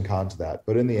pros and cons of that.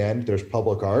 But in the end, there's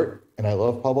public art, and I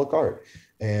love public art.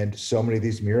 And so many of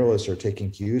these muralists are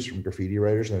taking cues from graffiti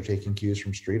writers, and they're taking cues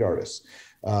from street artists.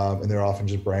 And they're often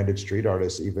just branded street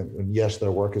artists, and yes,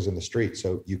 their work is in the street.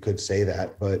 So you could say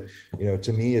that, but,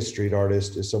 to me, a street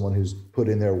artist is someone who's put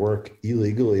in their work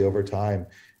illegally over time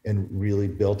and really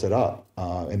built it up.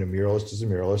 And a muralist is a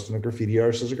muralist, and a graffiti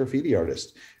artist is a graffiti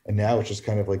artist. And now it's just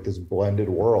kind of like this blended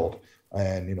world.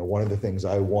 And, one of the things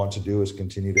I want to do is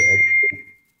continue to educate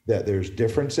that there's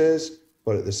differences,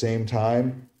 but at the same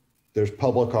time, there's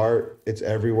public art. It's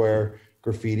everywhere.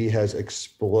 Graffiti has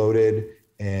exploded.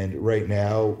 And right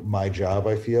now, my job,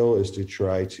 I feel, is to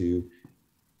try to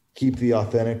keep the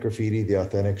authentic graffiti, the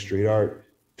authentic street art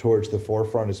towards the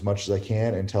forefront as much as I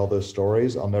can and tell those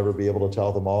stories. I'll never be able to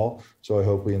tell them all. So I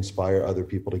hope we inspire other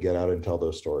people to get out and tell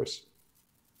those stories.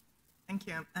 Thank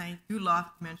you. I do love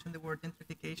to mention the word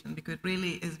gentrification because it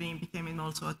really is becoming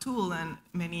also a tool, and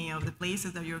many of the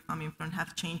places that you're coming from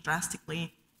have changed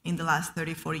drastically in the last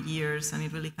 30, 40 years, and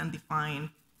it really can define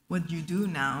what you do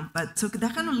now. But so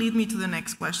that kind of leads me to the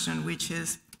next question, which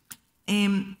is,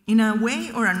 in a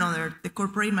way or another, the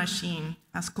corporate machine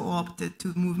has co-opted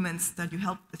to movements that you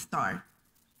helped start.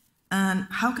 And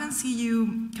how can see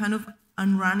you kind of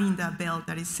unrunning that belt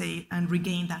that is safe and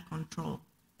regain that control?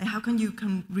 And how can you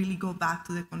really go back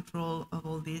to the control of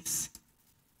all this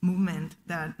movement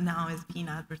that now is being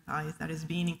advertised, that is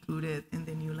being included in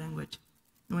the new language,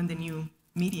 or in the new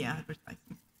media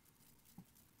advertising?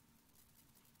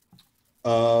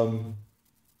 Own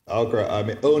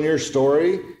your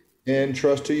story and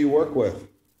trust who you work with.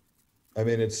 I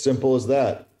mean, it's simple as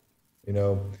that.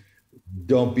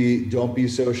 Don't be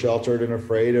so sheltered and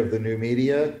afraid of the new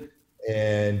media,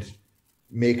 and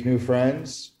make new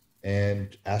friends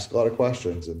and ask a lot of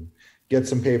questions and get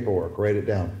some paperwork, write it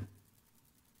down.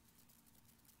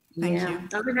 Thank you.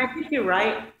 I mean, I think you're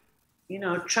right.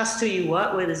 Trust who you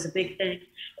work with is a big thing.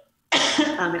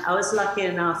 I mean, I was lucky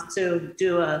enough to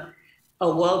do a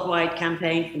worldwide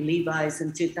campaign for Levi's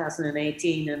in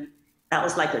 2018, and that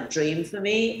was like a dream for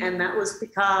me. And that was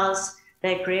because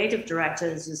their creative director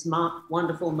is this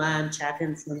wonderful man, Chad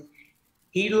Hinson.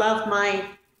 He loved my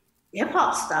hip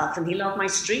hop stuff, and he loved my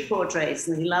street portraits,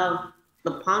 and he loved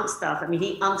the punk stuff. I mean,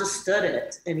 he understood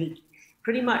it, and he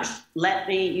pretty much let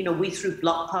me, we threw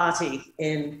block party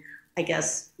in,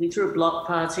 we threw a block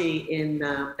party in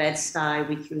Bed-Stuy.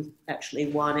 We threw actually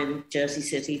one in Jersey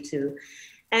City too.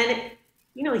 And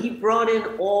he brought in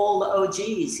all the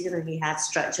OGs. He had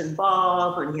Stretch and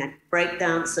Bob, and he had break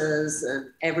dancers,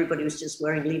 and everybody was just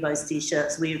wearing Levi's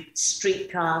t-shirts. We had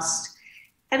street cast.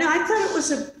 And I thought it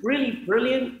was a really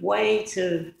brilliant way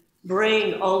to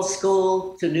bring old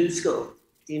school to new school.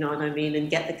 Do you know what I mean? And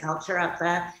get the culture out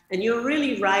there. And you're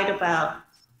really right about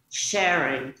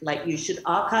sharing. Like, you should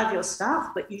archive your stuff,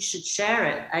 but you should share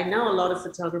it. I know a lot of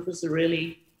photographers are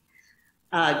really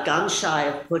gun shy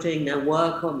of putting their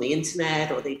work on the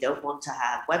internet, or they don't want to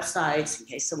have websites in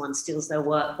case someone steals their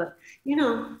work. But,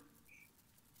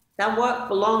 that work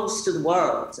belongs to the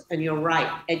world. And you're right,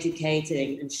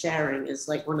 educating and sharing is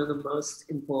like one of the most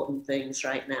important things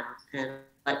right now. And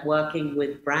like working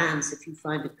with brands, if you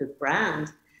find a good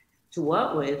brand to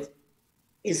work with,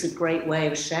 is a great way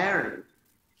of sharing.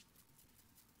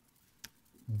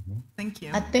 Thank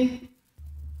you. I think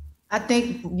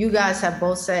you guys have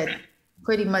both said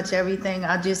pretty much everything.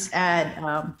 I'll just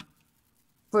add,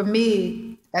 for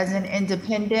me, as an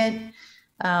independent,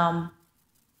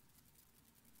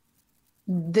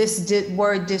 this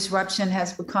word disruption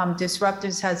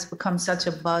disruptors has become such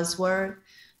a buzzword,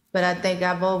 but I think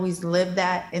I've always lived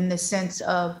that in the sense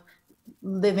of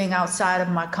living outside of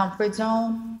my comfort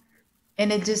zone,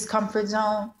 in a discomfort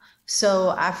zone.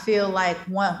 So I feel like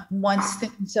once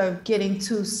things are getting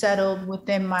too settled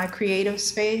within my creative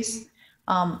space,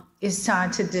 it's time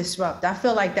to disrupt. I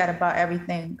feel like that about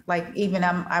everything. Like even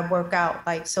I work out,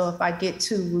 like, so if I get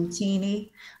too routine-y,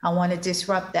 I want to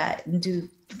disrupt that and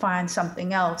find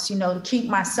something else, to keep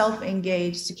myself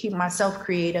engaged, to keep myself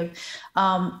creative.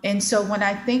 And so when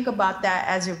I think about that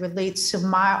as it relates to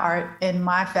my art and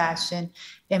my fashion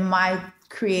and my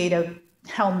creative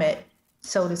helmet,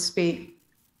 so to speak,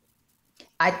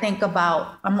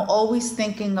 I'm always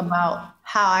thinking about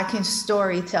how I can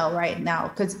storytell right now,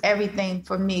 because everything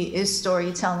for me is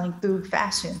storytelling through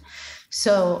fashion.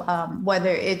 So whether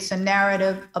it's a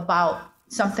narrative about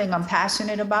something I'm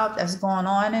passionate about that's going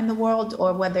on in the world,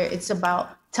 or whether it's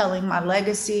about telling my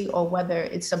legacy, or whether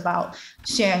it's about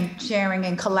sharing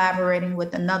and collaborating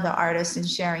with another artist and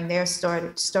sharing their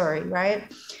story,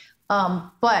 right?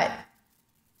 But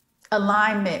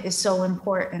alignment is so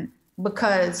important,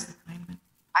 because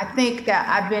I think that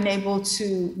I've been able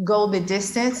to go the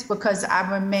distance because I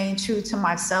remain true to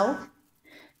myself.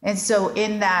 And so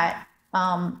in that,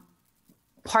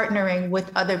 partnering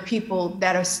with other people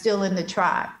that are still in the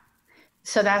tribe.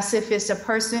 So that's if it's a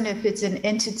person, if it's an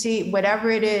entity, whatever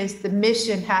it is, the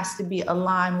mission has to be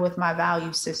aligned with my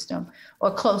value system,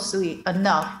 or closely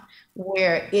enough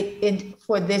where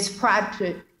for this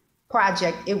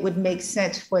project, it would make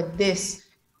sense for this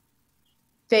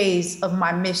phase of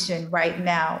my mission right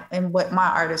now and what my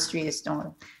artistry is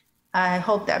doing. I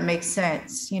hope that makes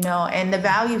sense, and the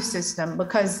value system,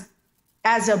 because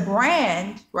as a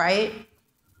brand, right,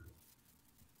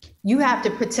 you have to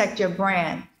protect your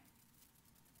brand.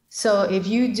 So if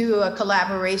you do a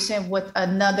collaboration with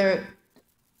another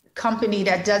company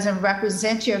that doesn't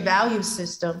represent your value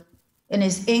system and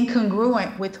is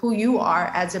incongruent with who you are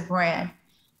as a brand,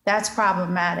 that's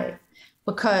problematic,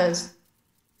 because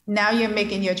now you're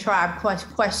making your tribe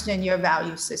question your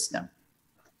value system,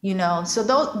 So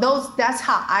that's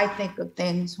how I think of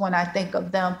things when I think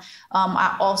of them.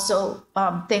 I also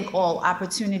think all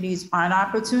opportunities aren't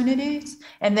opportunities.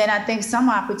 And then I think some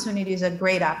opportunities are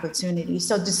great opportunities.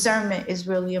 So discernment is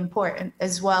really important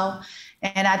as well.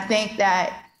 And I think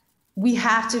that we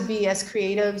have to be, as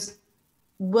creatives,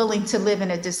 willing to live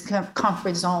in a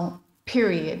discomfort zone,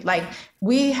 period. Like,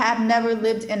 we have never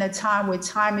lived in a time where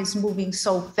time is moving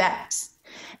so fast.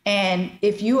 And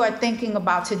if you are thinking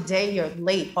about today, you're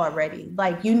late already.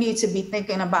 Like, you need to be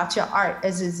thinking about your art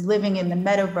as it's living in the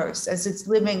metaverse, as it's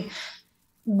living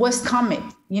what's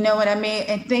coming, you know what I mean?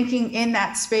 And thinking in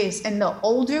that space. And the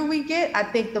older we get, I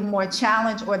think the more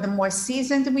challenged, or the more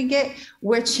seasoned we get,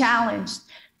 we're challenged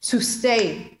to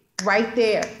stay right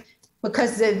there,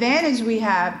 because the advantage we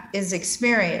have is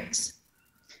experience.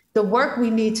 The work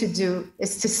we need to do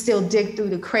is to still dig through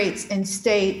the crates and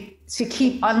stay, to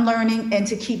keep unlearning and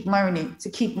to keep learning, to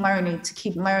keep learning, to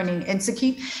keep learning, and to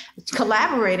keep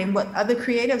collaborating with other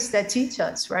creatives that teach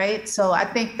us, right? So I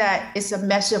think that it's a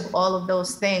mesh of all of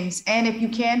those things. And if you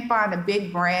can find a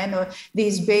big brand, or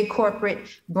these big corporate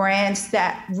brands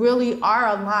that really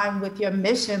are aligned with your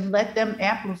mission, let them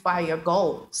amplify your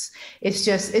goals.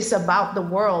 It's about the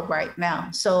world right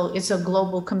now. So it's a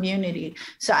global community.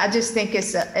 So I just think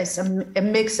it's a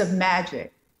mix of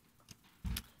magic.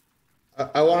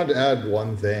 I wanted to add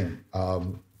one thing.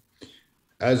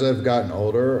 As I've gotten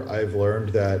older, I've learned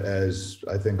that, as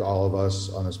I think all of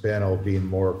us on this panel being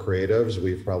more creatives,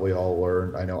 we've probably all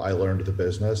learned, I know I learned the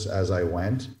business as I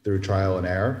went through trial and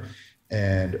error,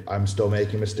 and I'm still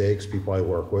making mistakes. People I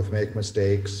work with make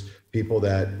mistakes. People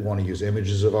that want to use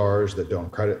images of ours that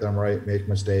don't credit them right make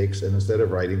mistakes. And instead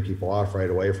of writing people off right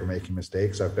away for making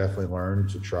mistakes, I've definitely learned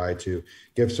to try to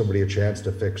give somebody a chance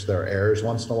to fix their errors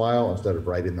once in a while instead of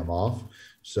writing them off.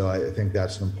 So I think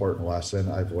that's an important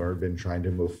lesson I've learned in trying to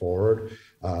move forward,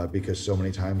 because so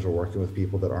many times we're working with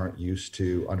people that aren't used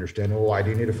to understanding, well, why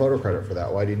do you need a photo credit for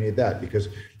that? Why do you need that? Because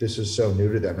this is so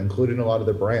new to them, including a lot of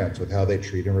the brands, with how they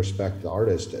treat and respect the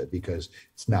artist, because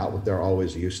it's not what they're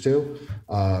always used to.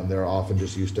 They're often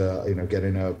just used to,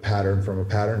 getting a pattern from a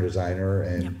pattern designer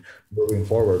and moving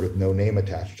forward with no name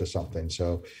attached to something.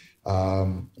 So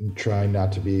trying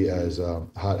not to be as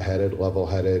hot-headed,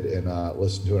 level-headed, and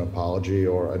listen to an apology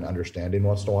or an understanding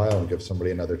once in a while and give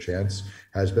somebody another chance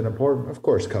has been important. Of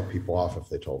course, cut people off if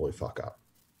they totally fuck up.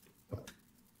 But,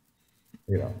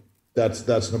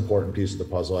 that's an important piece of the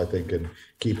puzzle, I think, in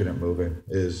keeping it moving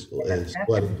is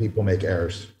letting people make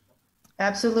errors.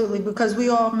 Absolutely, because we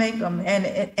all make them.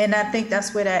 And I think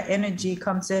that's where that energy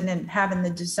comes in, and having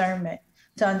the discernment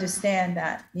to understand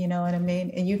that, you know what I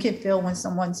mean? And you can feel when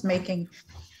someone's making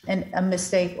a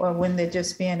mistake or when they're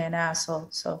just being an asshole.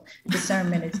 So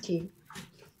discernment is key.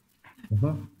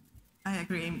 Mm-hmm. I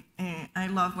agree. I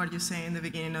love what you say in the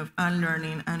beginning of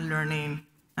unlearning and learning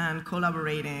and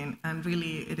collaborating. And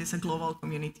really, it is a global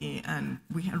community, and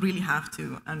we really have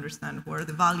to understand what are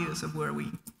the values of where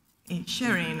we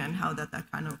sharing and how that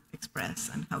kind of express,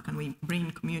 and how can we bring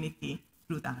community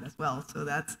through that as well. So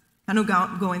that's kind of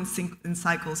going in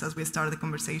cycles as we start the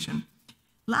conversation.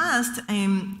 Last,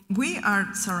 we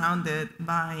are surrounded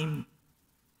by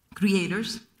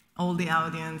creators. All the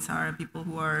audience are people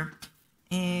who are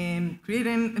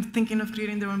thinking of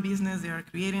creating their own business. They are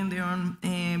creating their own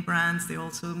brands.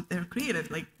 They're creative.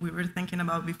 Like we were thinking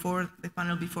about before, the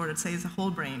panel before that says the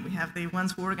whole brain. We have the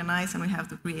ones who organize, and we have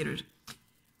the creators.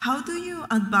 How do you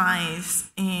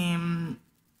advise,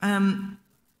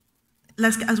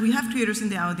 as we have creators in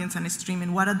the audience and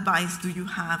streaming, what advice do you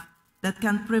have that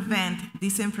can prevent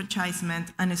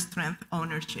disenfranchisement and strength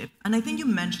ownership? And I think you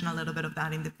mentioned a little bit of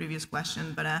that in the previous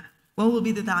question, but what will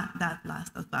be that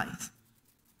last advice?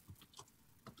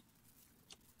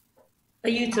 Are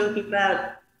you talking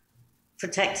about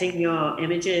protecting your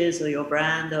images or your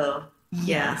brand? Or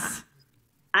Yes.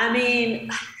 Yeah. I mean,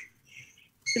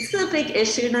 it's a big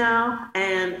issue now.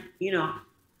 And,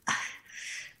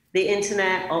 the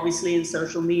internet, obviously, and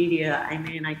social media, I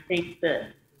mean, I think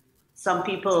that some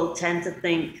people tend to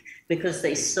think because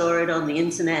they saw it on the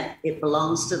internet, it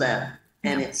belongs to them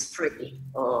and it's free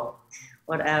or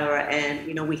whatever. And,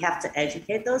 we have to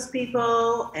educate those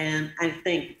people. And I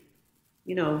think,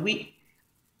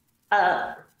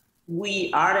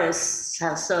 we artists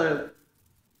have sort of,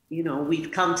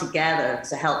 we've come together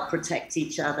to help protect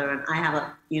each other. And I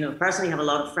have personally have a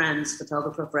lot of friends,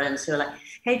 photographer friends, who are like,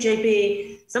 hey,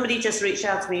 JB, somebody just reached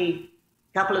out to me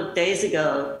a couple of days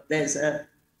ago. There's a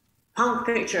punk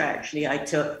picture actually I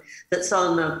took that's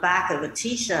on the back of a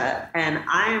t-shirt. And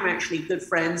I am actually good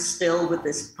friends still with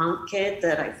this punk kid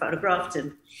that I photographed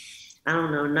in,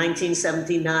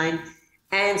 1979.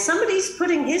 And somebody's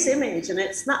putting his image, and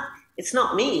it's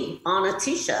not me, on a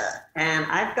t-shirt. And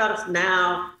I've got to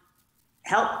now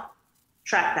help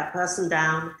track that person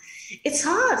down. It's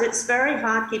hard. It's very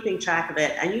hard keeping track of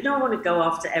it. And you don't want to go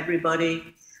after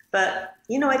everybody. But,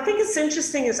 I think it's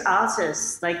interesting as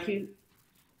artists, like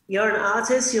you're an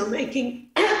artist, you're making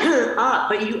art,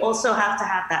 but you also have to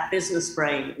have that business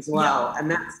brain as well. Yeah.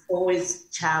 And that's always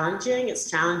challenging.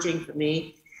 It's challenging for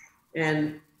me.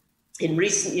 And in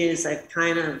recent years, I've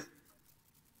kind of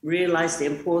realized the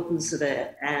importance of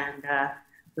it. And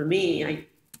for me,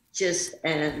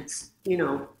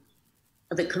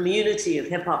 the community of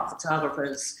hip hop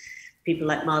photographers, people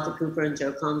like Martha Cooper and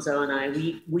Joe Conzo and I,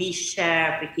 we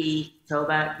share, Vicky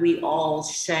Toback, we all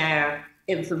share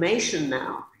information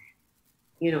now.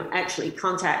 Actually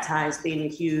Contact High has been a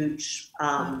huge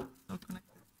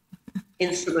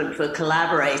instrument for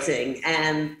collaborating.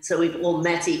 And so we've all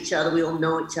met each other, we all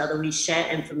know each other, we share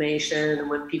information. And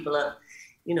when people are,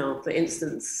 for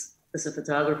instance, as a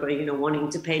photographer, wanting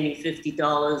to pay me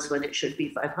 $50 when it should be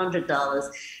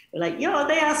 $500, we're like, they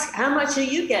ask, how much are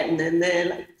you getting? And they're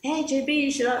like, hey, JB,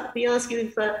 you should be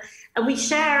asking for, and we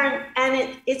share,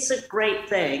 and it's a great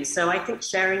thing. So I think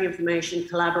sharing information,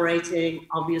 collaborating,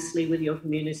 obviously, with your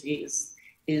community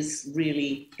is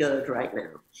really good right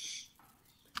now.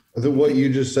 What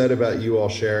you just said about you all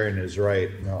sharing is right.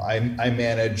 I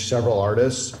manage several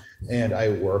artists, and I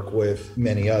work with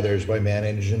many others. By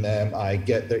managing them, I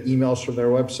get their emails from their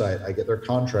website. I get their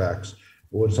contracts.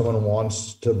 When someone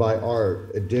wants to buy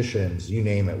art, editions, you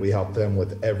name it, we help them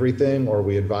with everything, or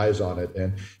we advise on it.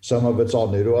 And some of it's all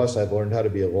new to us. I've learned how to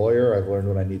be a lawyer. I've learned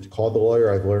when I need to call the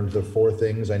lawyer. I've learned the 4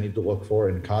 things I need to look for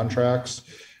in contracts,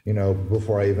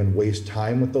 before I even waste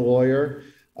time with the lawyer.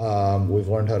 We've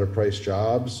learned how to price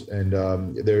jobs, and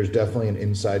there's definitely an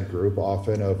inside group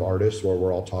often of artists where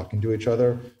we're all talking to each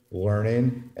other,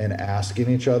 learning and asking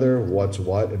each other what's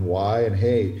what and why. And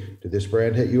hey, did this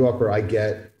brand hit you up? Or I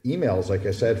get emails, like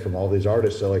I said, from all these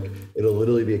artists. So like, it'll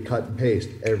literally be a cut and paste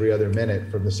every other minute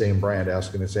from the same brand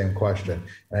asking the same question.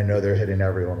 And I know they're hitting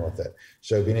everyone with it.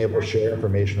 So being able to share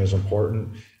information is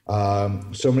important.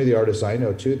 So many of the artists I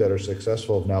know too that are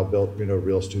successful have now built,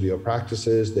 real studio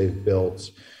practices. They've built,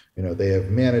 they have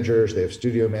managers, they have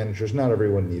studio managers. Not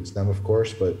everyone needs them, of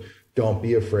course, but don't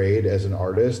be afraid as an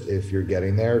artist, if you're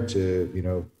getting there,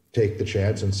 to, take the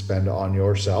chance and spend on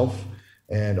yourself.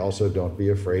 And also don't be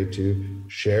afraid to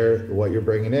share what you're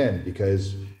bringing in,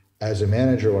 because as a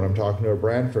manager, when I'm talking to a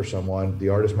brand for someone, the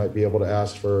artist might be able to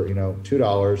ask for,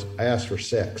 $2. I ask for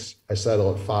 $6. I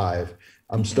settle at $5.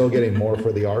 I'm still getting more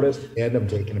for the artist, and I'm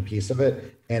taking a piece of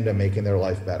it, and I'm making their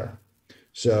life better.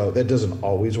 So that doesn't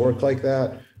always work like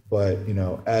that. But,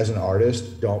 as an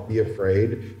artist, don't be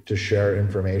afraid to share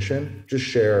information. Just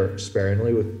share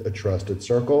sparingly with a trusted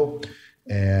circle.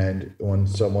 And when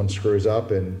someone screws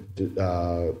up and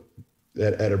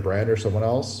at a brand or someone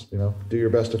else, do your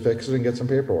best to fix it and get some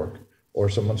paperwork. Or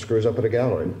someone screws up at a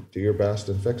gallery, do your best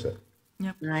and fix it.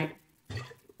 Yep. Right.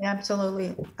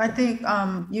 Absolutely. I think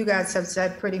you guys have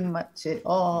said pretty much it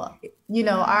all.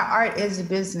 Our art is a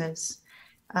business.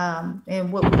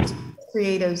 And what we do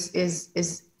creatives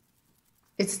is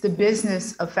it's the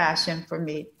business of fashion for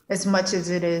me, as much as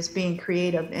it is being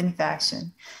creative in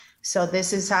fashion. So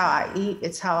this is how I eat,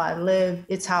 it's how I live,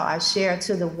 it's how I share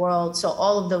to the world. So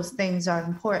all of those things are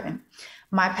important.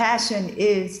 My passion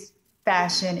is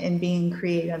fashion and being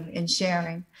creative and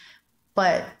sharing.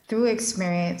 But through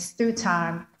experience, through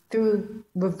time, through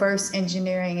reverse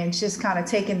engineering and just kind of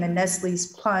taking the Nestle's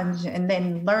plunge and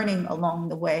then learning along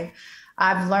the way,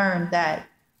 I've learned that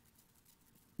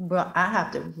I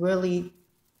have to really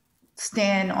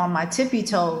stand on my tippy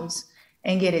toes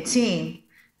and get a team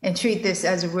and treat this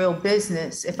as a real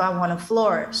business if I want to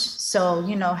flourish. So,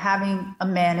 having a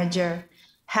manager,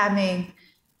 having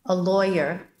a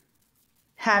lawyer,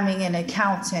 having an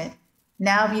accountant.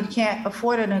 Now, if you can't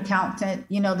afford an accountant,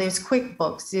 there's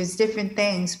QuickBooks, there's different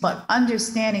things, but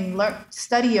understanding,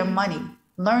 study your money,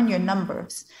 learn your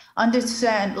numbers,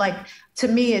 understand, to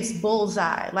me, it's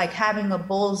bullseye, like having a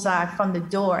bullseye from the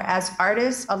door. As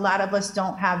artists, a lot of us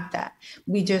don't have that.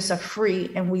 We just are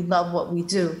free and we love what we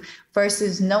do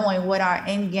versus knowing what our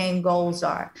end game goals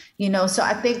are, so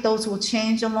I think those will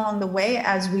change along the way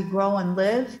as we grow and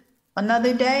live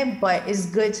another day, but it's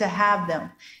good to have them,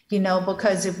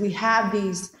 because if we have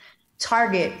these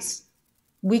targets,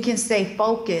 we can stay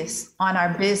focused on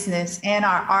our business and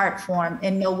our art form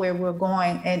and know where we're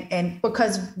going. And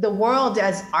because the world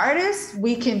as artists,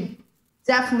 we can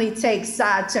definitely take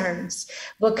side turns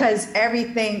because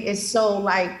everything is so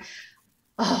like,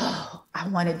 oh, I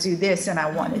want to do this and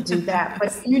I want to do that. But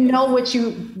if you know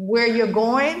where you're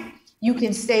going, you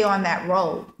can stay on that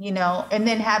road, and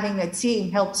then having a team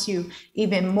helps you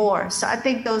even more. So I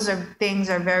think those things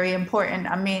are very important.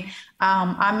 I mean,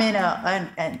 I'm in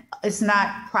it's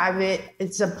not private,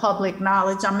 it's a public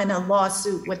knowledge. I'm in a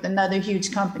lawsuit with another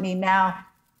huge company now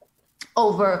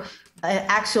over an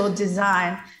actual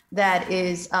design that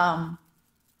is, I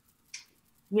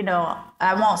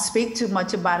won't speak too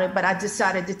much about it, but I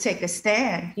decided to take a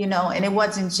stand, and it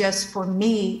wasn't just for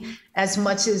me as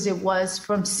much as it was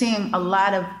from seeing a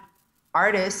lot of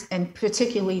artists and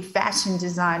particularly fashion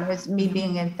designers, me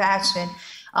being in fashion,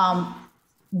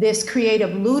 this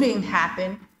creative looting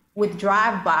happened with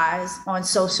drive-bys on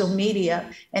social media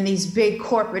and these big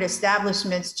corporate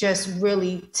establishments just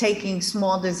really taking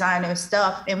small designer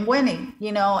stuff and winning,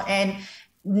 and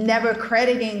never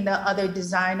crediting the other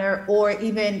designer or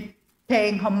even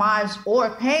paying homage or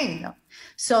paying them.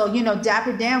 So,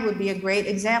 Dapper Dan would be a great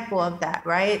example of that,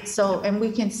 right? So, and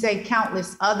we can say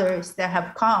countless others that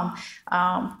have come.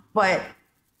 But,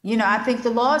 I think the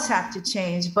laws have to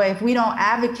change. But if we don't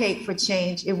advocate for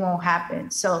change, it won't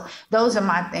happen. So those are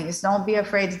my things. Don't be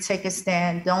afraid to take a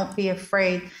stand. Don't be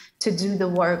afraid to do the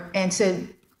work and to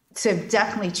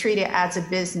definitely treat it as a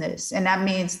business. And that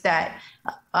means that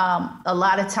a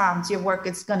lot of times your work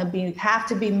is going to have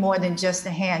to be more than just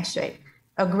a handshake.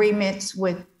 Agreements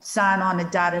with sign on the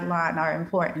dotted line are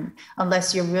important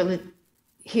unless you're really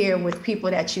here with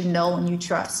people that and you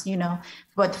trust,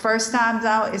 But first times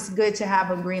out, it's good to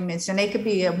have agreements, and they could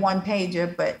be a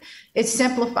one-pager, but it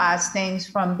simplifies things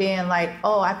from being like,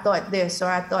 oh, I thought this or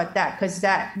I thought that, because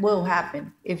that will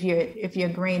happen if you're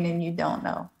green and you don't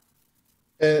know.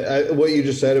 And what you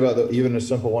just said about even a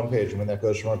simple one page, that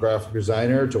goes from a graphic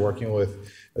designer to working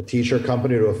with a t-shirt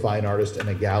company to a fine artist in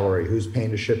a gallery, who's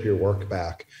paying to ship your work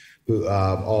back,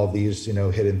 all of these,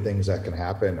 hidden things that can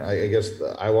happen. I guess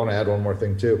I want to add one more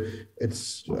thing too.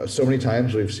 It's so many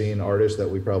times we've seen artists that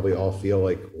we probably all feel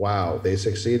like, wow, they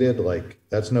succeeded. Like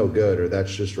that's no good, or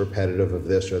that's just repetitive of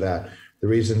this or that. The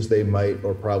reasons they might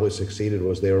or probably succeeded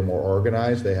was they were more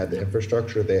organized. They had the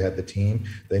infrastructure, they had the team,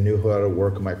 they knew how to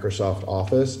work Microsoft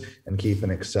Office and keep an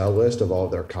Excel list of all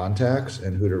of their contacts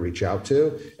and who to reach out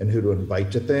to and who to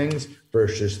invite to things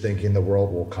versus just thinking the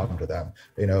world will come to them.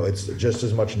 It's just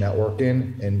as much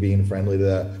networking and being friendly to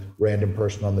that random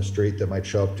person on the street that might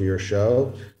show up to your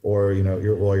show or,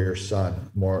 your lawyer's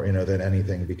son more, than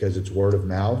anything, because it's word of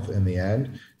mouth in the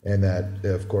end. And that,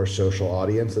 of course, social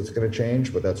audience that's going to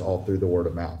change, but that's all through the word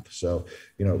of mouth. So,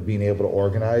 being able to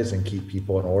organize and keep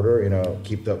people in order,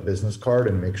 keep that business card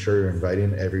and make sure you're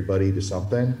inviting everybody to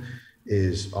something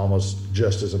is almost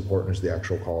just as important as the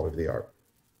actual quality of the art.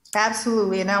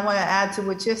 Absolutely. And I want to add to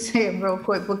what you're saying real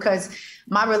quick, because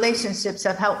my relationships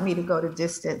have helped me to go the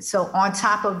distance. So on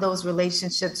top of those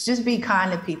relationships, just be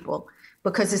kind to people.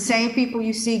 because the same people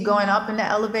you see going up in the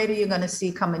elevator, you're going to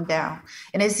see coming down.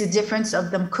 And it's the difference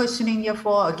of them cushioning your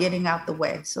fall or getting out the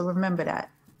way. So remember that.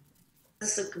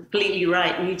 That's completely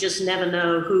right. And you just never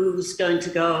know who's going to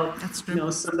go. That's true. You know,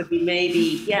 somebody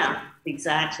maybe, yeah,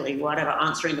 exactly, whatever,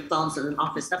 answering the phones in an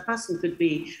office. That person could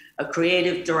be a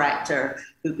creative director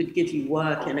who could give you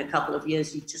work in a couple of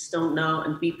years. You just don't know.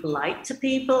 And be polite to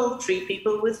people, treat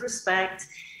people with respect.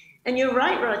 And you're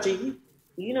right, Roger.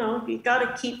 You know, you got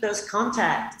to keep those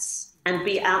contacts and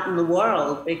be out in the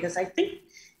world, because I think,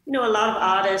 you know, a lot of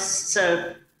artists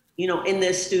are, you know, in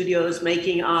their studios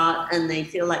making art, and they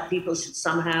feel like people should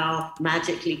somehow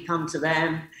magically come to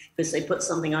them because they put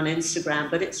something on Instagram.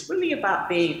 But it's really about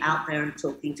being out there and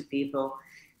talking to people.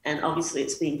 And obviously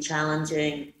it's been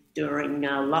challenging during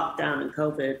lockdown and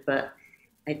COVID, but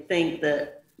I think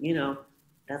that, you know,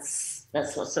 that's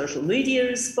what social media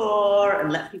is for,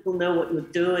 and let people know what you're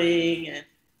doing and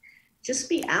just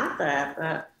be out there.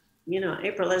 But, you know,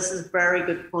 April, this is a very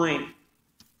good point.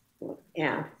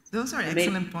 Yeah. Those are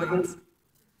excellent points.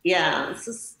 Yeah, this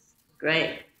is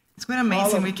great. It's quite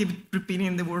amazing. We keep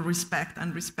repeating the word respect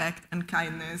and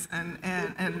kindness,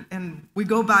 and we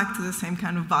go back to the same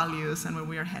kind of values and where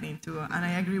we are heading to. And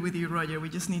I agree with you, Roger. We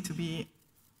just need to be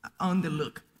on the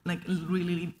look, like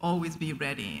really always be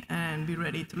ready, and be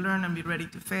ready to learn, and be ready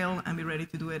to fail, and be ready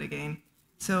to do it again.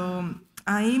 So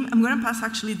I'm going to pass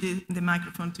actually the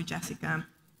microphone to Jessica,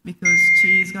 because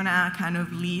she's going to kind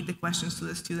of lead the questions to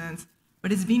the students.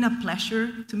 But it's been a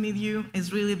pleasure to meet you.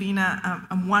 It's really been a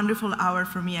wonderful hour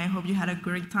for me. I hope you had a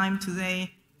great time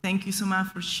today. Thank you so much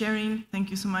for sharing. Thank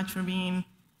you so much for being,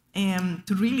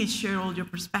 to really share all your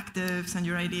perspectives and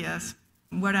your ideas.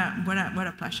 What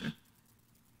a pleasure.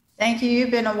 Thank you. You've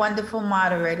been a wonderful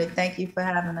moderator. Thank you for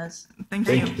having us. Thank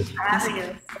you. For having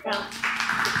us. Yeah.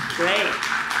 Great.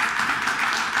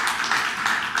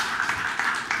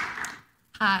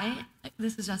 Hi,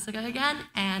 this is Jessica again,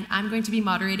 and I'm going to be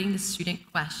moderating the student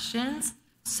questions.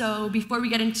 So before we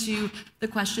get into the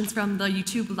questions from the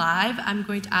YouTube Live, I'm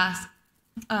going to ask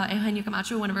Eugenio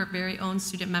Camacho, one of our very own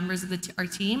student members of our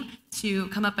team, to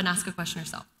come up and ask a question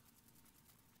herself.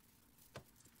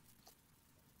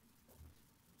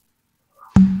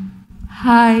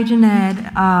 Hi,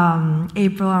 Janette,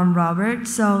 April, and Robert.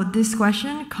 So this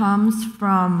question comes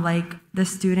from like the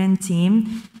student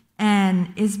team,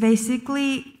 and it's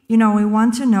basically, you know, we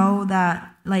want to know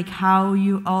that like how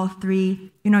you all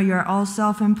three, you know, you're all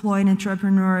self-employed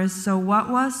entrepreneurs. So what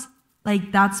was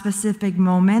like that specific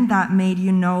moment that made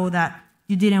you know that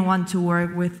you didn't want to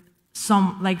work with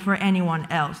for anyone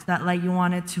else, that like you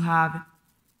wanted to have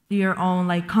your own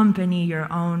like company,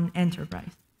 your own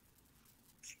enterprise?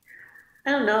 I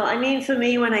don't know. I mean, for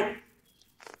me, when I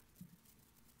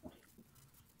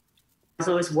was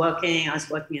always working, I was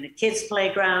working in a kids'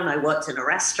 playground, I worked in a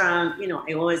restaurant, you know,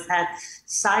 I always had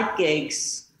side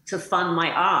gigs to fund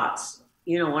my art,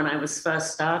 you know, when I was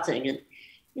first starting. And,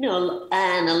 you know,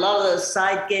 and a lot of those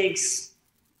side gigs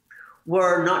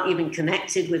were not even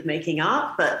connected with making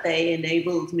art, but they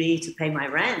enabled me to pay my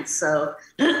rent. So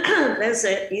there's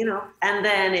it, you know, and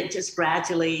then it just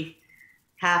gradually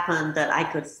happened that I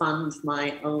could fund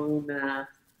my own,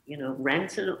 you know,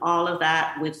 rent and all of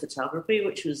that with photography,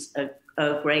 which was a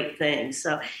great thing.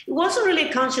 So it wasn't really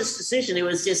a conscious decision. It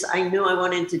was just, I knew I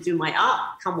wanted to do my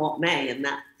art come what may,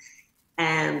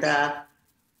 and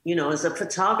you know, as a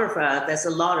photographer, there's a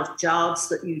lot of jobs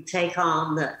that you take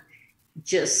on that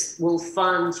just will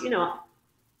fund, you know,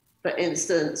 for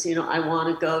instance, you know, I want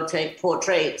to go take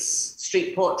portraits,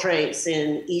 street portraits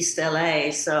in East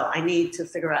LA. So I need to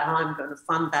figure out how I'm going to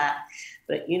fund that.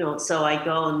 But, you know, so I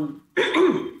go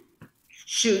and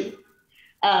shoot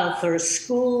for a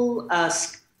school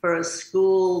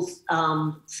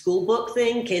book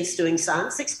thing, kids doing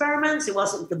science experiments. It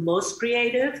wasn't the most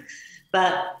creative,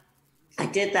 but I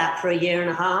did that for 1.5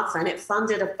 years, and it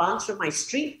funded a bunch of my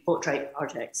street portrait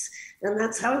projects. And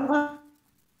that's how it was.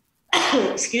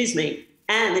 Excuse me.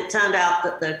 And it turned out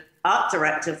that the art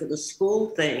director for the school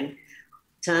thing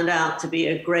turned out to be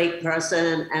a great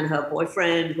person, and her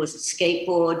boyfriend was a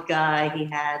skateboard guy. He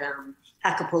had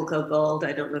Acapulco Gold.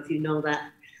 I don't know if you know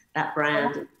that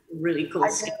brand, really cool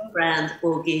skate brand,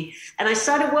 Oogie. And I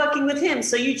started working with him.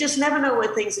 So you just never know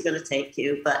where things are going to take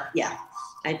you. But yeah,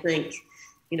 I think,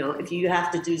 you know, if you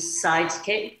have to do side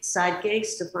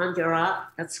gigs to fund your art,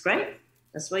 that's great.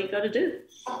 That's what you got to do.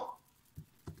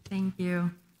 Thank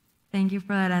you. Thank you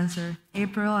for that answer.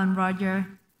 April and Roger.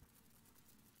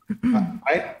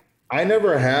 I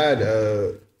never had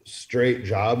a straight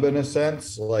job in a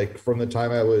sense. Like from the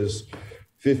time I was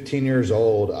 15 years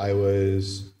old, I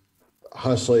was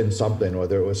hustling something,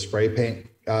 whether it was spray paint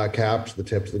caps, the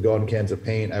tips that go in cans of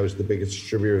paint. I was the biggest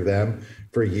distributor of them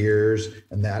for years,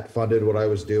 and that funded what I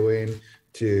was doing.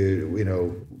 To, you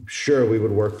know, sure, we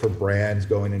would work for brands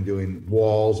going and doing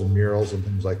walls and murals and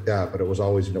things like that, but it was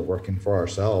always, you know, working for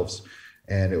ourselves.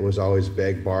 And it was always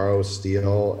beg, borrow,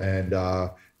 steal, and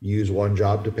use one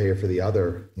job to pay for the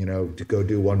other, you know, to go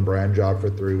do one brand job for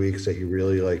 3 weeks that you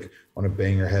really like want to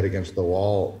bang your head against the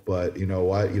wall. But you know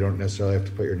what, you don't necessarily have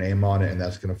to put your name on it, and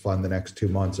that's going to fund the next 2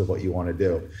 months of what you want to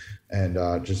do. And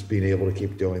just being able to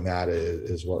keep doing that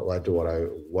is what led to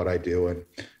what I do, and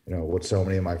you know what so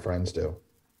many of my friends do.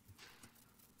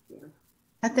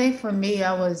 I think for me,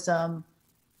 I was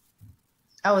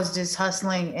just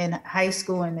hustling in high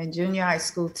school and in junior high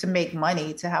school to make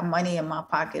money, to have money in my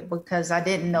pocket, because I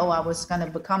didn't know I was going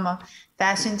to become a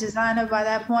fashion designer by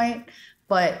that point.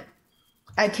 But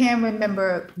I can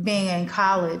remember being in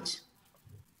college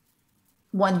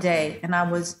one day, and I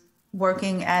was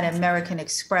working at American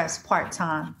Express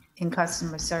part-time in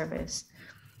customer service.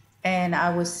 And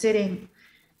I was sitting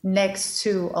next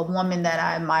to a woman that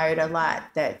I admired a lot,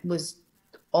 that was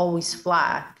always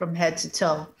fly from head to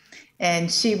toe.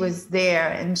 And she was there,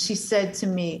 and she said to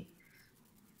me,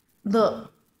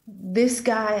 look, this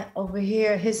guy over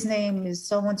here, his name is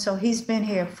so-and-so. He's been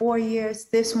here 4 years.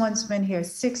 This one's been here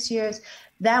 6 years.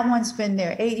 That one's been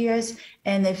there 8 years.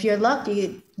 And if you're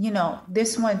lucky, you know,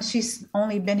 this one, she's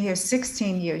only been here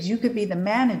 16 years. You could be the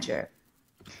manager.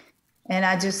 And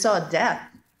I just saw death,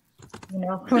 you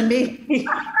know, for me.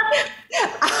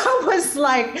 I was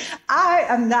like, I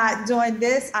am not doing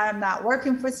this. I am not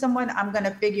working for someone. I'm going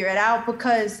to figure it out,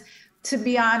 because to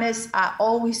be honest, I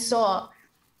always saw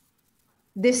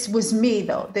this was me,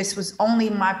 though. This was only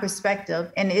my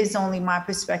perspective, and is only my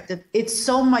perspective. It's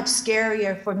so much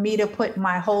scarier for me to put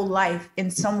my whole life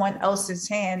in someone else's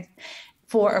hands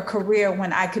for a career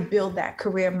when I could build that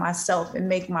career myself and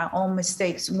make my own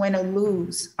mistakes. Win or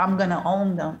lose, I'm going to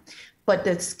own them. But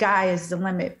the sky is the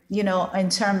limit, you know, in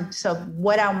terms of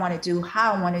what I want to do,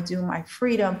 how I want to do, my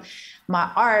freedom, my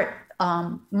art,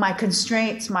 my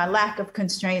constraints, my lack of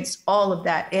constraints, all of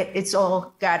that. It's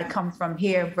all got to come from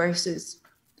here versus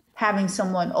having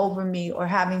someone over me or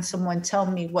having someone tell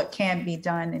me what can be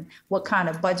done and what kind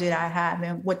of budget I have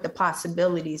and what the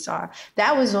possibilities are.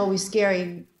 That was always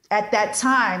scary. At that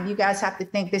time, you guys have to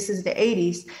think this is the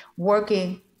 80s,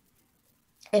 working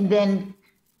and then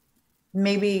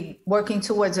maybe working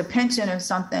towards a pension or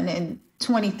something. And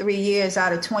 23 years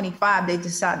out of 25, they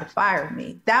decide to fire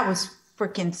me. That was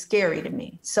freaking scary to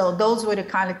me. So those were the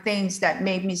kind of things that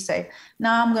made me say, no,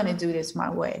 I'm going to do this my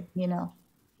way, you know.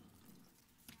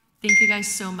 Thank you guys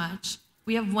so much.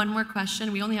 We have one more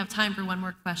question. We only have time for one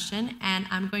more question, and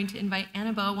I'm going to invite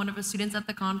Annabelle, one of the students at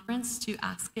the conference, to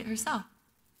ask it herself.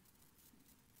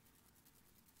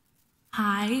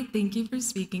 Hi, thank you for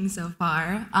speaking so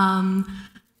far.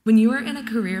 When you are in a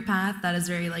career path that is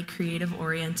very like creative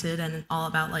oriented and all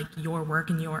about like your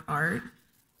work and your art,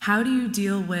 how do you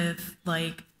deal with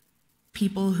like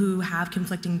people who have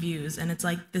conflicting views? And it's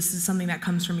like, this is something that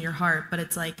comes from your heart, but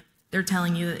it's like, they're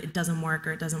telling you that it doesn't work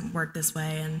or it doesn't work this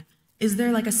way. And is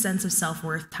there like a sense of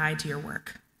self-worth tied to your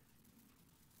work?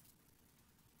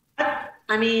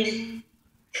 I mean,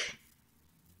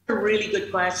 a really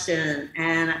good question.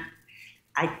 And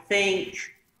I think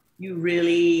you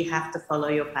really have to follow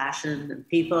your passion. And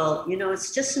people, you know,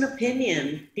 it's just an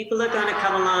opinion. People are going to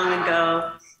come along and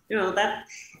go, you know,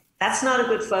 that's not a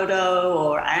good photo,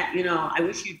 or, you know, I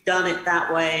wish you'd done it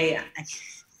that way.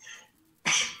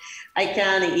 I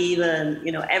can't even,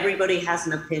 you know, everybody has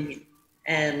an opinion.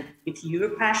 And if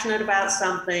you're passionate about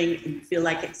something and you feel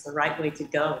like it's the right way to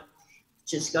go,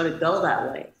 you just got to go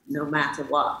that way, no matter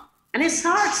what. And it's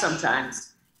hard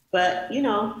sometimes, but, you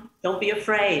know, don't be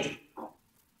afraid.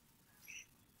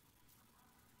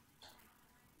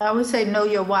 I would say know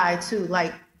your why too.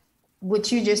 Like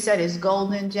what you just said is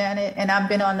golden, Janet. And I've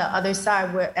been on the other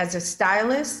side where as a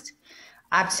stylist,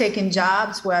 I've taken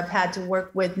jobs where I've had to work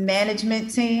with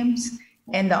management teams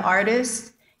and the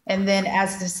artist. And then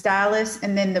as the stylist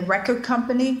and then the record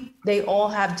company, they all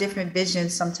have different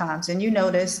visions sometimes. And you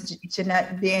notice,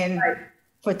 Janette, being,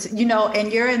 you know,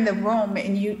 and you're in the room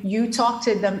and you talk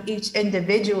to them each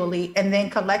individually and then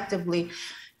collectively.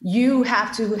 You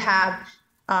have to have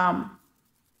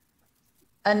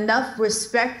enough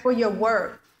respect for your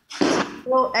work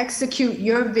to execute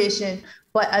your vision,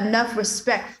 but enough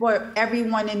respect for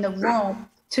everyone in the room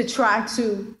to try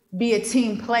to be a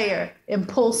team player and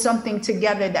pull something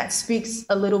together that speaks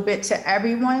a little bit to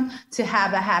everyone to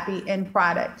have a happy end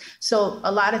product. So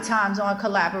a lot of times on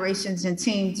collaborations and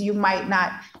teams, you might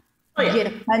not get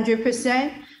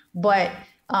 100%, but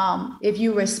If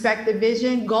you respect the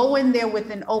vision, go in there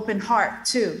with an open heart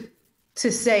too,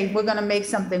 to say, we're going to make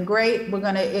something great.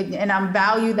 And I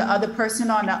value the other person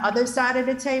on the other side of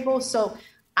the table. So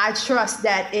I trust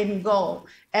that end goal,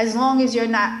 as long as you're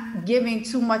not giving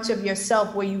too much of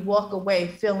yourself where you walk away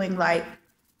feeling like,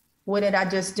 what did I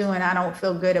just do? And I don't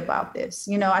feel good about this.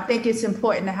 I think it's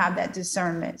important to have that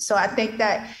discernment. So I think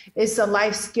that it's a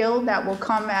life skill that will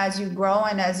come as you grow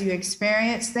and as you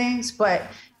experience things. But,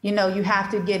 you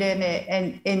have to get in it,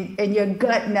 and your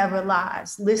gut never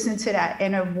lies. Listen to that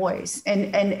inner voice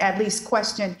and at least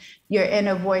question your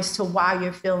inner voice to why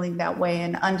you're feeling that way,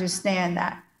 and understand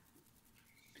that.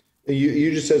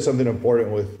 You just said something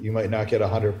important with, you might not get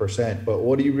 100%, but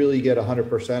what do you really get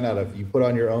 100% out of? You put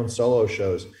on your own solo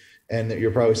shows, and you're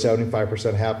probably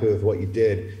 75% happy with what you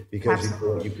did because you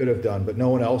know what you could have done, but no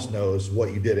one else knows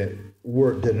what you didn't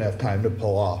have time to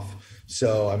pull off.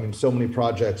 So, I mean, so many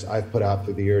projects I've put out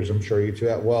through the years, I'm sure you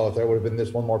too, well, if there would have been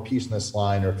this one more piece in this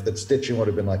line, or if that stitching would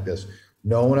have been like this,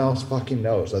 no one else fucking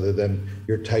knows other than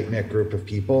your tight-knit group of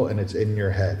people, and it's in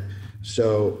your head.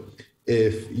 So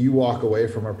if you walk away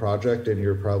from a project and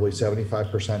you're probably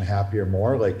 75% happy or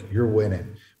more, like, you're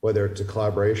winning, whether it's a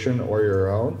collaboration or your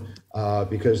own,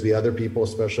 because the other people,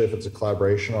 especially if it's a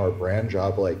collaboration or a brand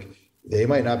job, like, they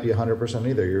might not be 100%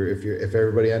 either. If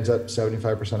everybody ends up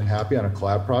 75% happy on a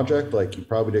collab project, like, you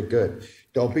probably did good.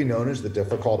 Don't be known as the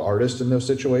difficult artist in those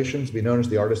situations. Be known as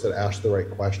the artist that asks the right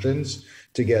questions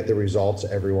to get the results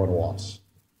everyone wants.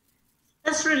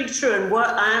 That's really true. And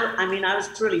I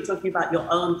was really talking about your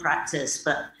own practice,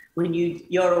 but when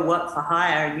you're a work for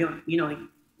hire, and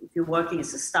if you're working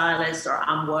as a stylist, or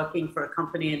I'm working for a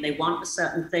company and they want a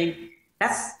certain thing,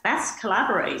 that's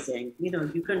collaborating.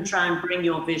 You can try and bring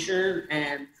your vision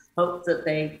and hope that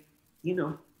they,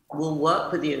 will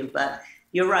work with you. But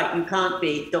you're right,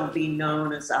 don't be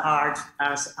known as a hard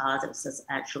artist. That's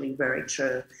actually very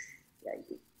true. Yeah.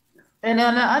 And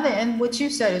on the other end, what you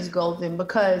said is golden,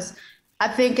 because I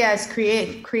think as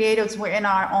creatives, we're in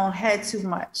our own head too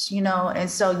much, and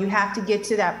so you have to get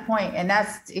to that point. And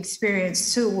that's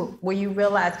experience too, where you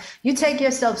realize you take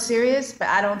yourself serious, but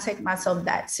I don't take myself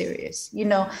that serious,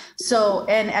 So,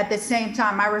 and at the same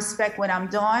time, I respect what I'm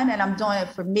doing, and I'm doing it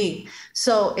for me.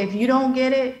 So if you don't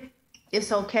get it,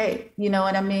 it's okay. You know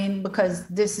what I mean? Because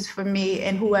this is for me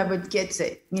and whoever gets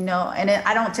it, and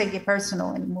I don't take it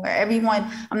personal anymore.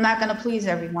 I'm not going to please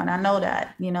everyone. I know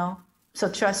that, so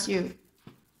trust you.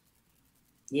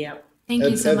 Yeah. Thank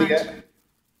you so much.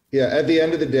 At the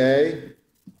end of the day,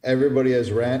 everybody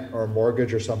has rent or a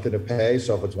mortgage or something to pay.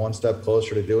 So if it's one step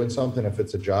closer to doing something, if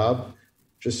it's a job,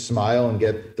 just smile and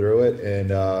get through it.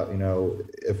 And,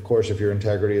 of course, if your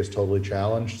integrity is totally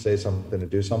challenged, say something to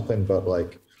do something, but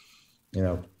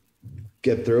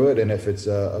get through it. And if it's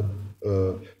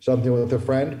something with a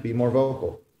friend, be more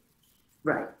vocal.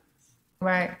 Right.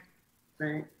 Right.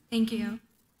 Right. Thank you.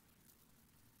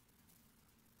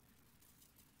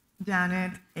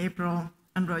 Janette, April,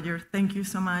 and Roger, thank you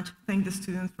so much. Thank the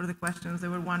students for the questions. They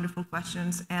were wonderful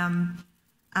questions.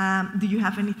 Do you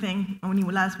have any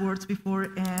last words before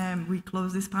we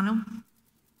close this panel?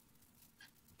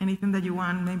 Anything that you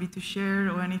want maybe to share,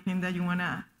 or anything that you want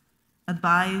to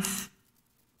advise?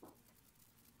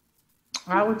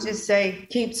 I would just say,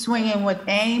 keep swinging with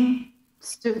aim,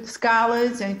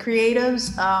 scholars and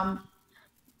creatives.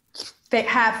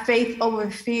 Have faith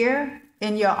over fear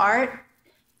in your art,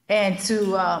 and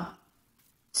to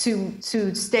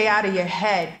stay out of your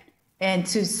head, and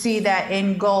to see that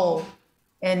end goal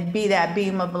and be that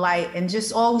beam of light, and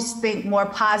just always think more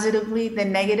positively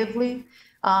than negatively,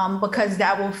 because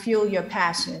that will fuel your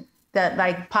passion. That,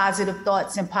 like, positive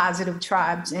thoughts and positive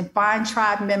tribes, and find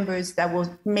tribe members that will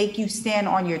make you stand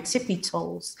on your tippy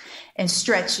toes and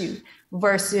stretch you,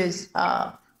 versus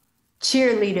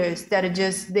cheerleaders that are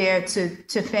just there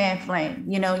to fan flame.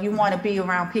 You want to be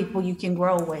around people you can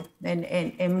grow with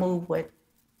and move with.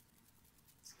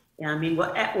 Yeah, I mean,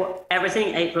 what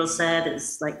everything April said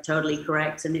is like totally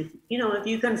correct. And if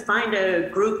you can find a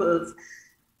group of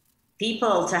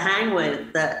people to hang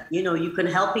with that, you can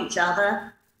help each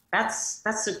other,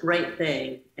 that's a great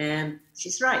thing. And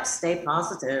she's right, stay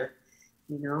positive,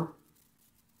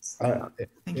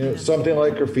 Something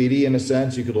like graffiti, in a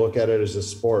sense, you could look at it as a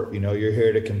sport. You're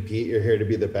here to compete, you're here to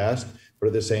be the best, but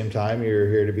at the same time, you're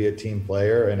here to be a team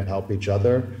player and help each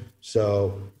other.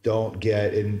 So don't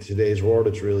get, in today's world,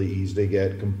 it's really easy to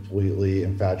get completely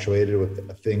infatuated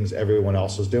with things everyone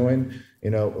else is doing.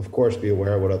 Of course, be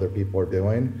aware of what other people are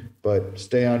doing, but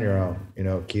stay on your own,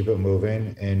 keep it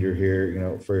moving, and you're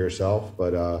here, for yourself.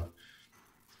 But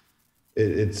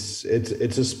it's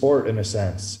a sport in a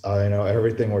sense.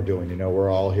 Everything we're doing, we're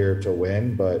all here to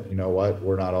win, but you know what?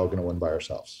 We're not all going to win by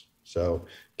ourselves. So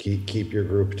keep your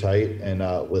group tight and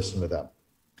listen to them.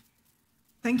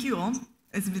 Thank you all.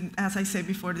 It's been, as I said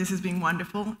before, this has been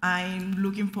wonderful. I'm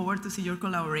looking forward to see your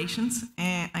collaborations.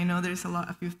 And I know there's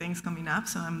a few things coming up,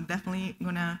 so I'm definitely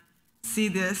gonna see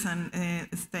this and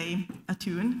stay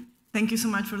attuned. Thank you so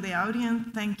much for the audience.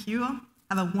 Thank you all.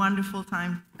 Have a wonderful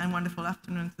time and wonderful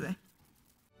afternoon today.